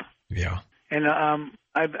world. Yeah. And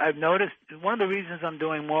I've noticed one of the reasons I'm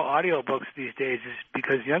doing more audiobooks these days is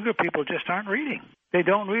because younger people just aren't reading. They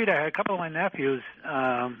don't read. I had a couple of my nephews,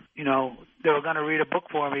 they were going to read a book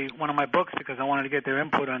for me, one of my books, because I wanted to get their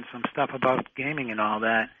input on some stuff about gaming and all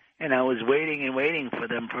that. And I was waiting and waiting for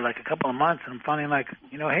them for like a couple of months. And I'm finally like,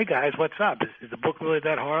 hey, guys, what's up? Is the book really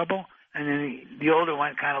that horrible? And then the older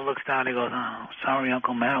one kind of looks down and he goes, oh, sorry,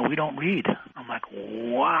 Uncle Mal, we don't read. I'm like,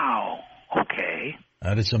 wow, okay.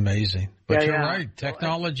 That is amazing. But you're yeah. right.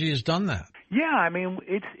 Technology has done that. Yeah, I mean,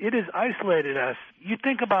 it has isolated us. You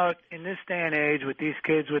think about in this day and age with these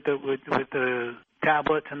kids with the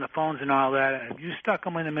tablets and the phones and all that, if you stuck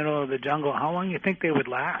them in the middle of the jungle, how long do you think they would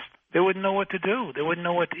last? They wouldn't know what to do. They wouldn't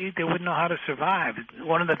know what to eat. They wouldn't know how to survive.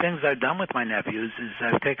 One of the things I've done with my nephews is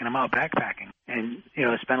I've taken them out backpacking and,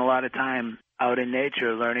 spent a lot of time out in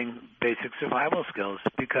nature learning basic survival skills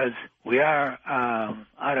because we are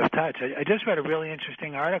out of touch. I just read a really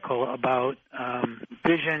interesting article about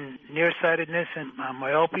vision nearsightedness and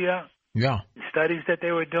myopia. Yeah. Studies that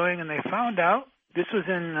they were doing, and they found out, this was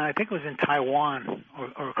I think it was in Taiwan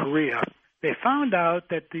or Korea. They found out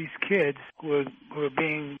that these kids were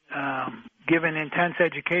being given intense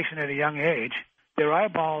education at a young age. Their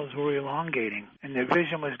eyeballs were elongating, and their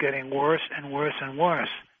vision was getting worse and worse and worse.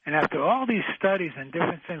 And after all these studies and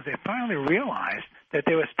different things, they finally realized that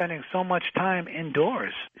they were spending so much time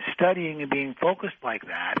indoors studying and being focused like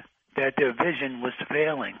that their vision was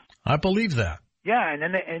failing. I believe that. Yeah,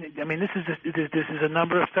 this is a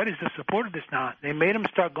number of studies that supported this now. They made them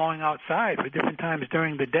start going outside for different times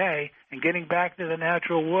during the day, and getting back to the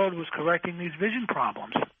natural world was correcting these vision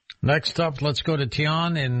problems. Next up, let's go to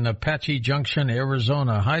Tian in Apache Junction,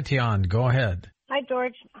 Arizona. Hi, Tian. Go ahead. Hi,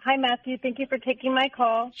 George. Hi, Matthew. Thank you for taking my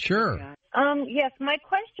call. Sure. Yes, my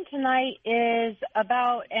question tonight is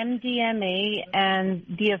about MDMA and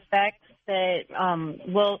the effects that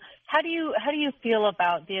how do you feel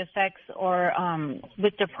about the effects or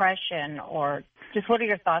with depression, or just what are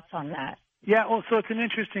your thoughts on that? Yeah, well, so it's an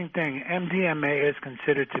interesting thing. MDMA is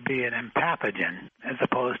considered to be an empathogen as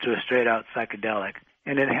opposed to a straight-out psychedelic.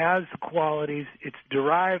 And it has qualities. It's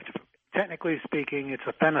derived, technically speaking, it's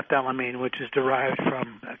a phenethylamine, which is derived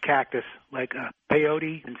from a cactus, like a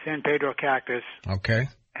peyote and San Pedro cactus. Okay.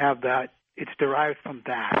 Have that. It's derived from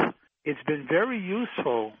that. It's been very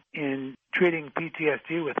useful in treating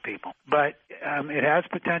PTSD with people, but it has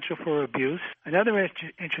potential for abuse. Another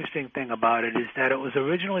interesting thing about it is that it was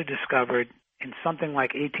originally discovered in something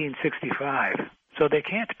like 1865, so they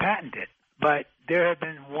can't patent it. But there have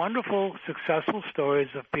been wonderful, successful stories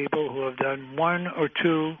of people who have done 1 or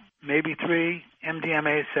 2, maybe 3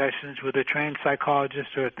 MDMA sessions with a trained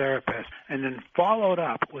psychologist or a therapist, and then followed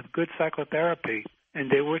up with good psychotherapy, and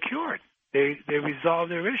they were cured. They resolve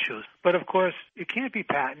their issues. But, of course, it can't be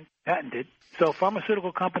patented. So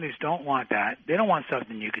pharmaceutical companies don't want that. They don't want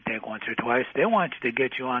something you could take once or twice. They want you to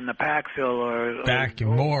get you on the Paxil or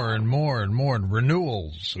more and more and more and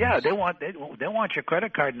renewals. Yeah, they want your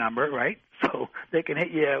credit card number, right? So they can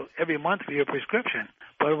hit you every month for your prescription.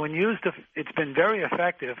 But when used, it's been very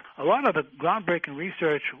effective. A lot of the groundbreaking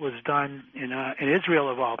research was done in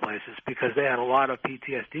Israel, of all places, because they had a lot of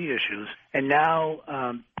PTSD issues. And now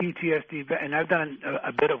PTSD, and I've done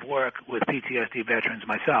a bit of work with PTSD veterans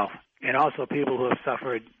myself. and also people who have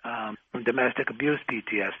suffered from domestic abuse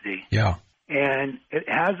PTSD. Yeah. And it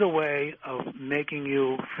has a way of making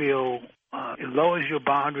you feel, it lowers your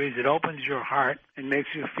boundaries, it opens your heart, and makes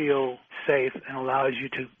you feel safe and allows you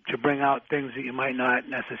to bring out things that you might not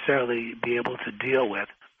necessarily be able to deal with.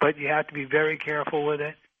 But you have to be very careful with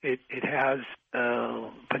it. It has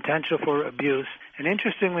potential for abuse. And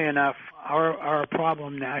interestingly enough, our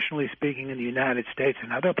problem, nationally speaking, in the United States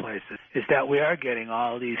and other places, is that we are getting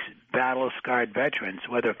all these battle-scarred veterans,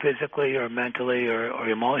 whether physically or mentally or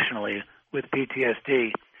emotionally, with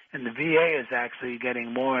PTSD. And the VA is actually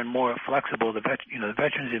getting more and more flexible, the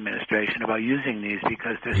Veterans Administration, about using these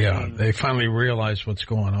because they're seeing... they finally realize what's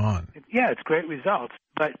going on. It's great results.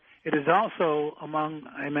 But it is also among,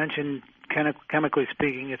 I mentioned, chemically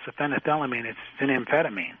speaking, it's a phenethylamine. It's an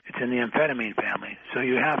amphetamine. It's in the amphetamine family. So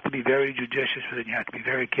you have to be very judicious with it. You have to be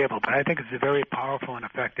very careful. But I think it's a very powerful and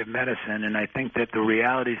effective medicine. And I think that the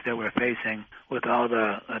realities that we're facing with all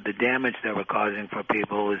the damage that we're causing for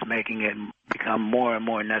people is making it become more and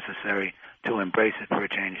more necessary to embrace it for a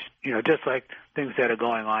change. Just like things that are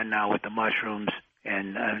going on now with the mushrooms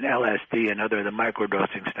and LSD and the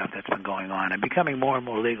microdosing stuff that's been going on and becoming more and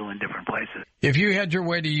more legal in different places. If you had your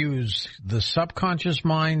way to use the subconscious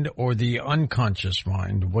mind or the unconscious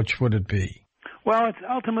mind, which would it be? Well, it's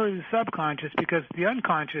ultimately the subconscious, because the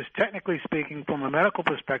unconscious, technically speaking, from a medical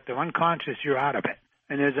perspective, unconscious, you're out of it.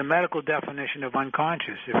 And there's a medical definition of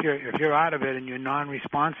unconscious. If you're out of it and you're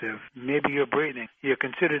non-responsive, maybe you're breathing, you're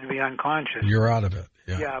considered to be unconscious. You're out of it.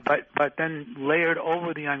 Yeah, but then layered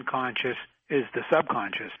over the unconscious is the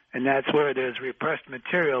subconscious, and that's where there's repressed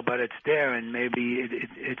material, but it's there, and maybe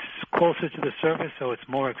it's closer to the surface, so it's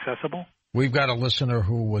more accessible. We've got a listener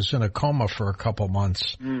who was in a coma for a couple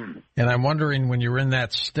months, and I'm wondering, when you're in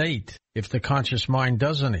that state, if the conscious mind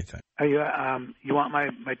does anything. You want my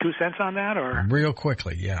 2 cents on that, or real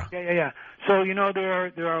quickly? Yeah. So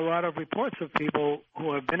there are a lot of reports of people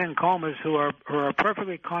who have been in comas who are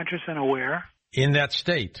perfectly conscious and aware in that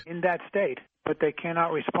state. But they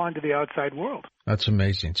cannot respond to the outside world. That's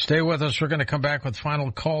amazing. Stay with us. We're going to come back with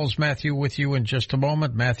final calls. Matthew with you in just a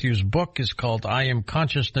moment. Matthew's book is called I Am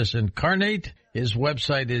Consciousness Incarnate. His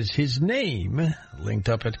website is his name, linked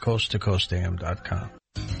up at coasttocoastam.com.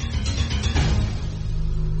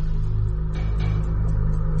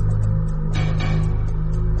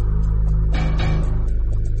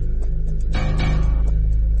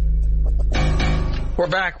 We're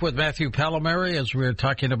back with Matthew Pallamary as we're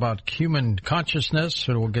talking about human consciousness,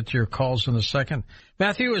 and we'll get to your calls in a second.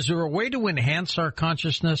 Matthew, is there a way to enhance our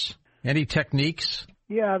consciousness? Any techniques?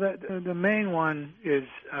 Yeah, the main one is,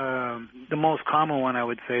 the most common one, I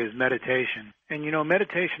would say, is meditation. And,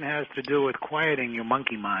 meditation has to do with quieting your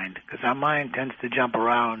monkey mind, because our mind tends to jump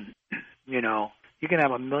around. You can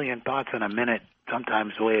have a million thoughts in a minute,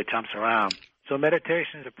 sometimes the way it jumps around. So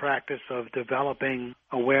meditation is a practice of developing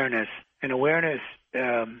awareness. And awareness,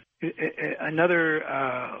 another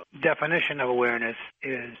definition of awareness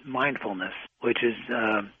is mindfulness, which is,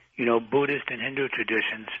 Buddhist and Hindu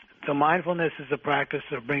traditions. So mindfulness is the practice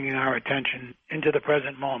of bringing our attention into the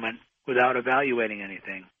present moment without evaluating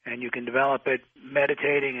anything. And you can develop it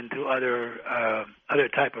meditating and through other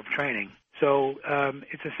type of training. So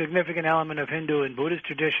it's a significant element of Hindu and Buddhist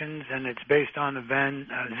traditions, and it's based on the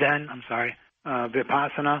Zen,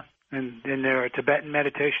 Vipassana. And then there are Tibetan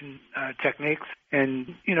meditation techniques.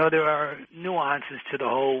 And, there are nuances to the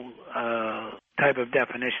whole type of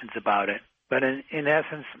definitions about it. But in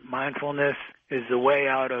essence, mindfulness is the way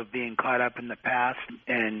out of being caught up in the past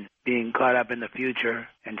and being caught up in the future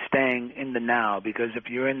and staying in the now. Because if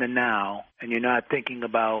you're in the now and you're not thinking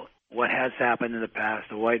about what has happened in the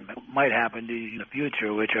past or what might happen to you in the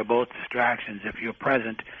future, which are both distractions, if you're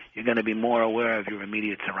present, you're going to be more aware of your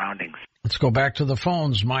immediate surroundings. Let's go back to the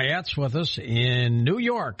phones. Mayat's with us in New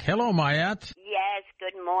York. Hello, Mayat. Yes,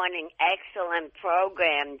 good morning. Excellent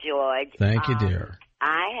program, George. Thank you, dear.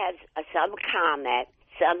 I have some comment,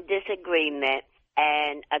 some disagreement,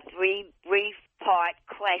 and a 3 brief-part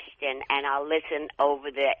question, and I'll listen over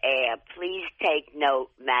the air. Please take note,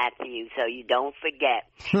 Matthew, so you don't forget.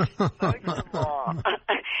 First of all,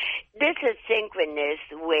 this is synchronous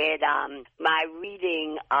with my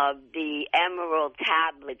reading of the Emerald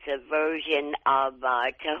Tablets. A version of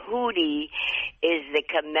Tahuti is the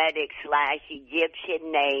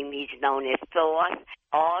Kemetic/Egyptian name. He's known as Thoth.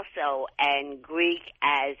 Also, and Greek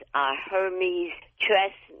as Hermes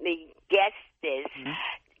Trismegistus,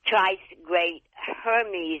 Thrice Great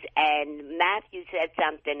Hermes. And Matthew said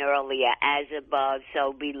something earlier, as above,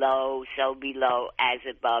 so below, as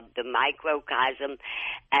above, the microcosm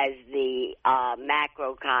as the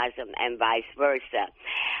macrocosm, and vice versa.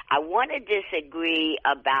 I want to disagree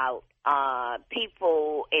about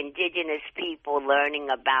indigenous people learning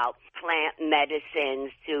about plant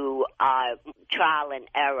medicines through trial and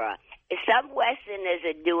error. Some Westerners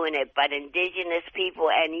are doing it, but indigenous people,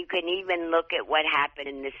 and you can even look at what happened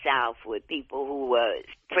in the South with people who were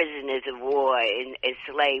prisoners of war,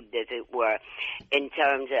 enslaved, as it were, in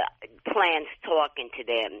terms of plants talking to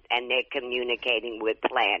them, and they're communicating with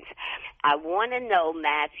plants. I want to know,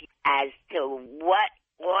 Matthew, as to what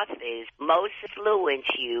authors most influence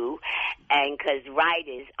you, and because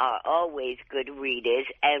writers are always good readers,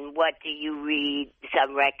 and what do you read,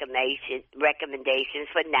 some recommendations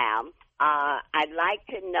for now. I'd like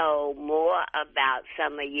to know more about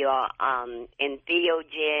some of your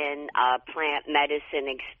entheogen, plant medicine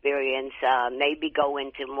experience, maybe go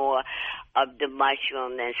into more of the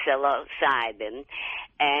mushroom and psilocybin.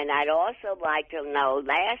 And I'd also like to know,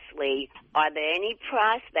 lastly, are there any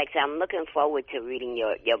prospects? I'm looking forward to reading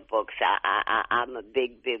your books. I'm a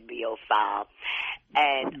big bibliophile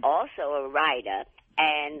and also a writer.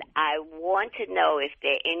 And I want to know if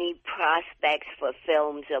there are any prospects for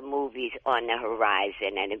films or movies on the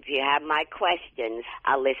horizon. And if you have my questions,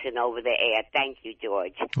 I'll listen over the air. Thank you,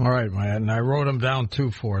 George. All right, and I wrote them down, too,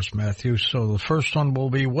 for us, Matthew. So the first one will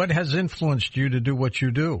be, what has influenced you to do what you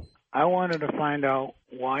do? I wanted to find out,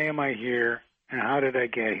 why am I here, and how did I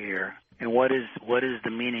get here, and what is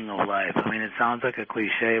the meaning of life? I mean, it sounds like a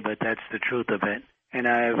cliche, but that's the truth of it. And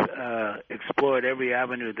I've explored every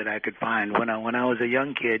avenue that I could find. When I was a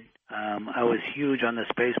young kid, I was huge on the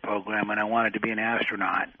space program, and I wanted to be an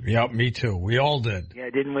astronaut. Yep, me too. We all did. Yeah,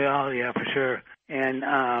 didn't we all? Yeah, for sure. And,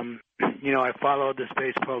 I followed the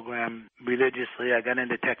space program religiously. I got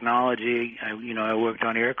into technology. I worked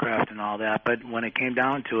on aircraft and all that. But when it came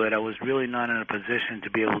down to it, I was really not in a position to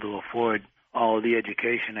be able to afford all of the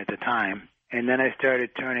education at the time. And then I started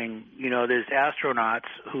turning, there's astronauts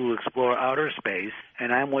who explore outer space,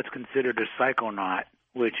 and I'm what's considered a psychonaut,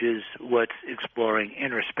 which is what's exploring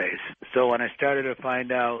inner space. So when I started to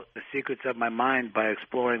find out the secrets of my mind by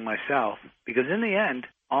exploring myself, because in the end,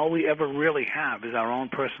 all we ever really have is our own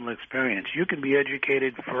personal experience. You can be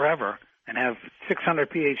educated forever and have 600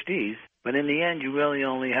 PhDs, but in the end, you really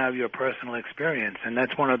only have your personal experience. And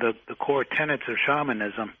that's one of the core tenets of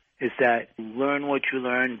shamanism, is that you learn what you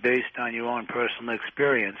learn based on your own personal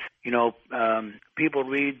experience. People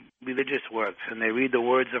read religious works, and they read the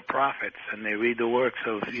words of prophets, and they read the works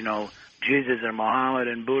of, Jesus and Muhammad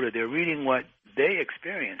and Buddha. They're reading what they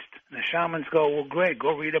experienced. And the shamans go, well, great,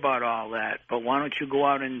 go read about all that, but why don't you go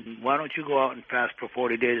out and fast for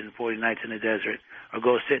 40 days and 40 nights in the desert, or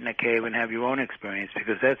go sit in a cave and have your own experience,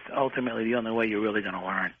 because that's ultimately the only way you're really going to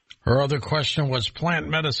learn. Her other question was plant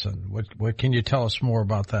medicine. What can you tell us more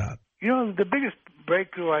about that? The biggest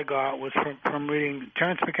breakthrough I got was from reading.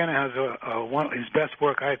 Terence McKenna has his best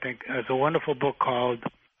work, I think, has a wonderful book called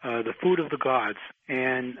The Food of the Gods.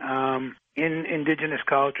 And in indigenous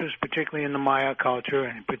cultures, particularly in the Maya culture,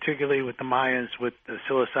 and particularly with the Mayans with the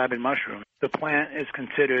psilocybin mushroom, the plant is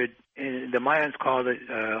considered, the Mayans called it,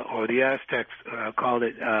 or the Aztecs called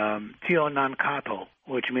it Tionancatl,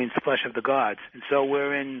 which means flesh of the gods. And so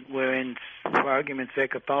we're in, for argument's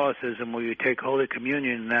sake, Catholicism, where you take Holy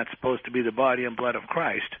Communion, and that's supposed to be the body and blood of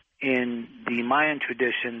Christ. In the Mayan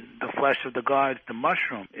tradition, the flesh of the gods, the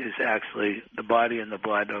mushroom, is actually the body and the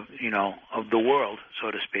blood of the world,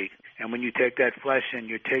 so to speak. And when you take that flesh and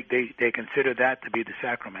they consider that to be the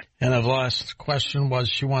sacrament. And the last question was,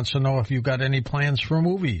 she wants to know if you've got any plans for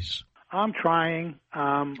movies. I'm trying.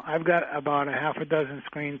 I've got about a half a dozen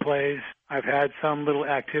screenplays. I've had some little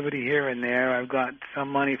activity here and there. I've got some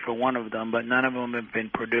money for one of them, but none of them have been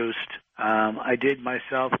produced. I did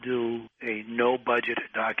myself do a no-budget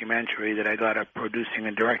documentary that I got a producing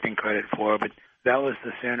and directing credit for, but that was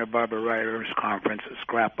the Santa Barbara Writers Conference, a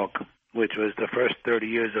scrapbook, which was the first 30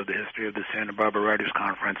 years of the history of the Santa Barbara Writers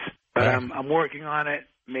Conference. But I'm working on it.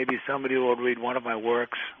 Maybe somebody will read one of my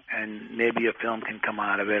works, and maybe a film can come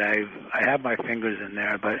out of it. I have my fingers in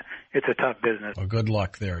there, but it's a tough business. Well, good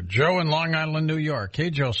luck there. Joe in Long Island, New York.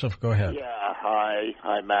 Hey, Joseph, go ahead. Yeah,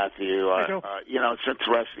 hi, Matthew. Hi, Joe. It's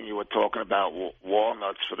interesting you were talking about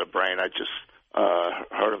walnuts for the brain. I just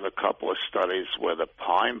heard of a couple of studies where the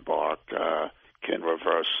pine bark can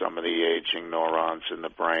reverse some of the aging neurons in the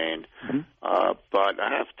brain. Mm-hmm. But I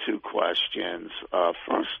have two questions.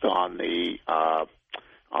 First, on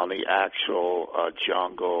the actual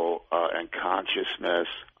jungle and consciousness,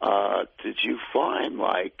 did you find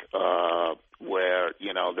where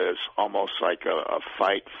there's almost like a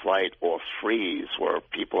fight, flight, or freeze, where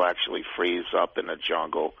people actually freeze up in the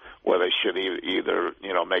jungle, where they should either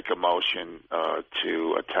make a motion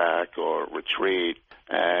to attack or retreat?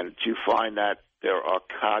 And do you find that there are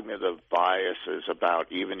cognitive biases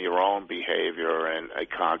about even your own behavior and a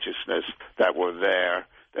consciousness that were there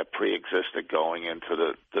that pre-existed going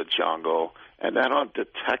into the jungle. And then on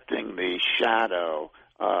detecting the shadow,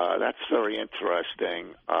 that's very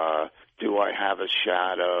interesting. Do I have a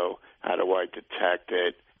shadow? How do I detect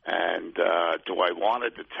it? And do I want to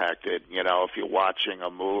detect it? You know, if you're watching a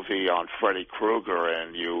movie on Freddy Krueger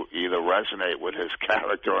and you either resonate with his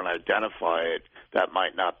character and identify it, that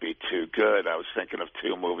might not be too good. I was thinking of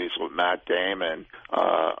two movies with Matt Damon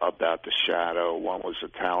about the shadow. One was The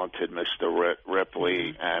Talented Mr.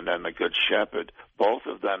 Ripley, and then The Good Shepherd. Both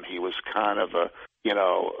of them, he was kind of a,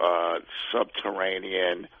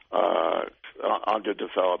 subterranean,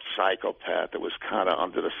 underdeveloped psychopath that was kind of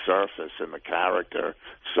under the surface in the character,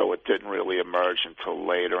 so it didn't really emerge until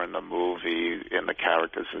later in the movie in the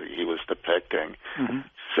characters that he was depicting. Mm-hmm.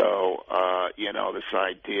 So, this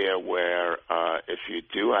idea where if you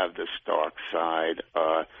do have this dark side,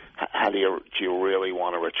 how do you really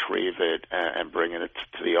want to retrieve it and bring it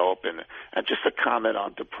to the open? And just a comment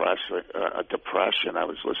on depression. I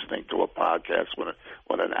was listening to a podcast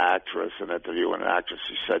when an actress, an interview with an actress,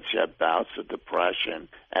 she said she had bouts of depression,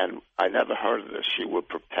 and I never heard of this. She would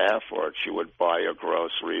prepare for it. She would buy her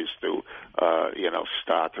groceries,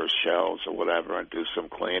 stock her shelves or whatever, and do some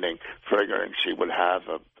cleaning, figuring she would have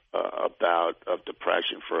a bout of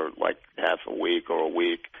depression for like half a week or a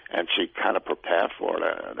week, and she kind of prepared for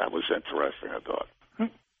it. That was interesting, I thought.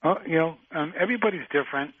 Well, everybody's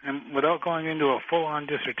different, and without going into a full-on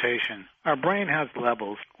dissertation, our brain has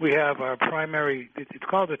levels. We have our primary, it's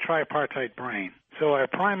called the tripartite brain. So our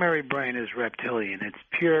primary brain is reptilian. It's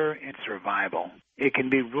pure in survival. It can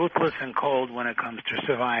be ruthless and cold when it comes to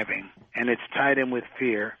surviving, and it's tied in with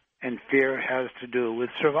fear. And fear has to do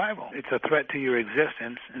with survival. It's a threat to your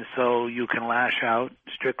existence, and so you can lash out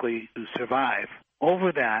strictly to survive.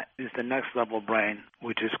 Over that is the next level brain,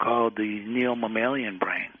 which is called the neo-mammalian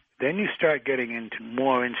brain. Then you start getting into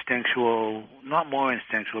more instinctual, not more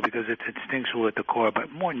instinctual because it's instinctual at the core,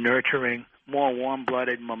 but more nurturing, more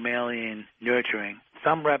warm-blooded mammalian nurturing.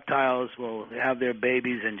 Some reptiles will have their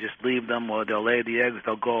babies and just leave them, or they'll lay the eggs,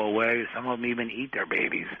 they'll go away. Some of them even eat their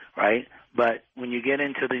babies, right? But when you get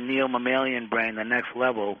into the neo-mammalian brain, the next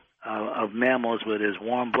level of mammals where there's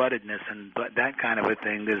warm-bloodedness and that kind of a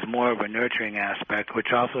thing, there's more of a nurturing aspect, which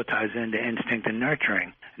also ties into instinct and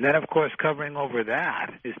nurturing. And then, of course, covering over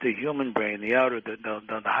that is the human brain,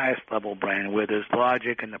 the highest level brain, where there's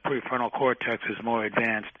logic and the prefrontal cortex is more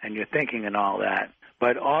advanced and you're thinking and all that.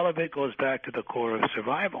 But all of it goes back to the core of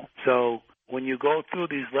survival. So when you go through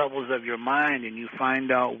these levels of your mind and you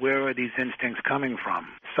find out where are these instincts coming from,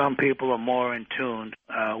 some people are more in tune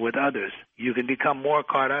with others. You can become more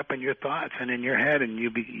caught up in your thoughts and in your head, and you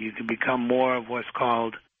can become more of what's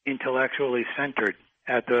called intellectually centered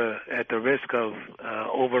at the risk of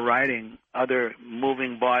overriding other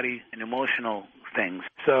moving body and emotional things.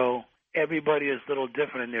 So everybody is a little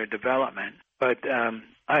different in their development. But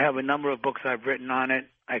I have a number of books I've written on it.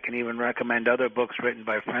 I can even recommend other books written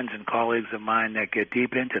by friends and colleagues of mine that get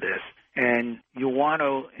deep into this. And you want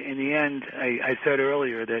to, in the end, I said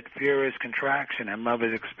earlier that fear is contraction and love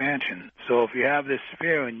is expansion. So if you have this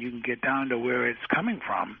fear and you can get down to where it's coming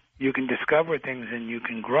from, you can discover things and you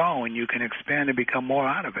can grow and you can expand and become more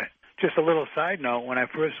out of it. Just a little side note, when I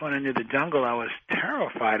first went into the jungle, I was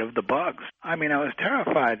terrified of the bugs. I mean, I was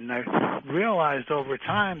terrified, and I realized over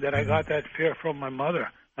time that I got that fear from my mother.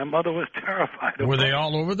 My mother was terrified of Were bugs. they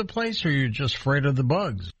all over the place, or are you just afraid of the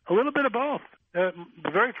bugs? A little bit of both. The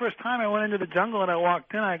very first time I went into the jungle and I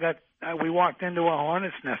walked in, we walked into a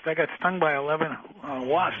hornet's nest. I got stung by 11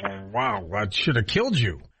 wasps. Oh, wow, that should have killed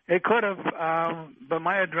you. It could have, but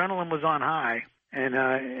my adrenaline was on high. And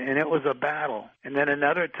it was a battle. And then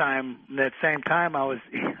another time, that same time, I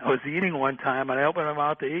was eating one time, and I opened my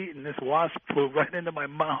mouth to eat, and this wasp flew right into my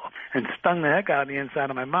mouth and stung the heck out of the inside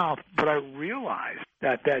of my mouth. But I realized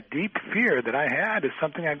that deep fear that I had is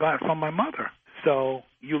something I got from my mother. So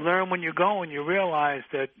you learn when you go, and you realize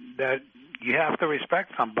that you have to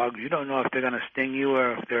respect some bugs. You don't know if they're going to sting you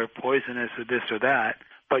or if they're poisonous or this or that.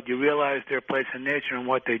 But you realize their place in nature and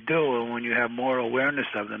what they do, and when you have more awareness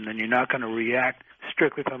of them, then you're not going to react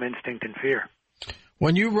strictly from instinct and fear.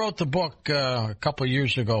 When you wrote the book a couple of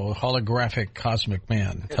years ago, Holographic Cosmic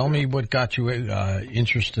Man, tell me what got you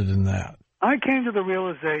interested in that. I came to the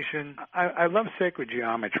realization, I love sacred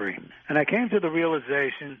geometry, and I came to the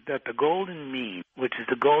realization that the golden mean, which is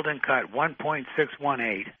the golden cut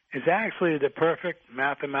 1.618, is actually the perfect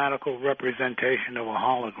mathematical representation of a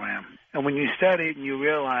hologram. And when you study it and you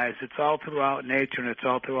realize it's all throughout nature and it's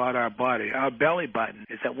all throughout our body, our belly button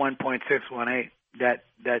is at 1.618,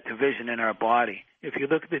 that division in our body. if you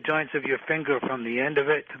look at the joints of your finger from the end of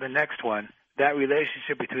it to the next one, that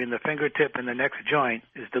relationship between the fingertip and the next joint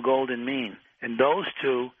is the golden mean. And those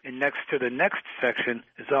two, and next to the next section,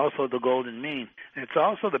 is also the golden mean. And it's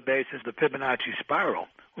also the basis of the Fibonacci spiral,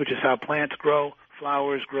 which is how plants grow,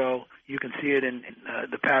 flowers grow. You can see it in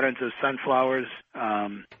the patterns of sunflowers,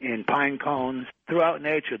 in pine cones, throughout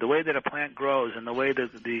nature. The way that a plant grows and the way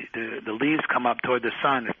that the leaves come up toward the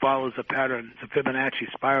sun, it follows a pattern, it's a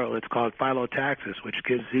Fibonacci spiral. It's called phyllotaxis, which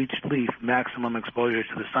gives each leaf maximum exposure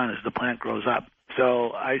to the sun as the plant grows up.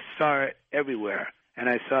 So I saw it everywhere, and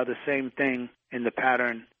I saw the same thing in the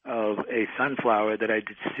pattern of a sunflower that I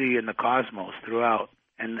did see in the cosmos throughout.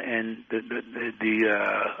 And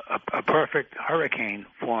a perfect hurricane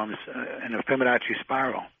forms in a Fibonacci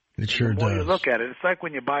spiral. It sure does. When you look at it, it's like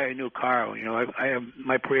when you buy a new car. You know, I have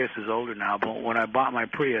my Prius is older now, but when I bought my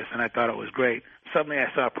Prius and I thought it was great, suddenly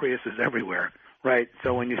I saw Priuses everywhere. Right.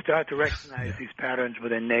 So when you start to recognize these patterns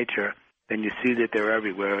within nature, then you see that they're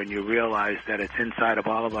everywhere, and you realize that it's inside of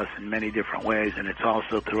all of us in many different ways, and it's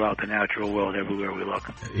also throughout the natural world everywhere we look.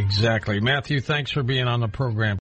 Exactly. Matthew, thanks for being on the program.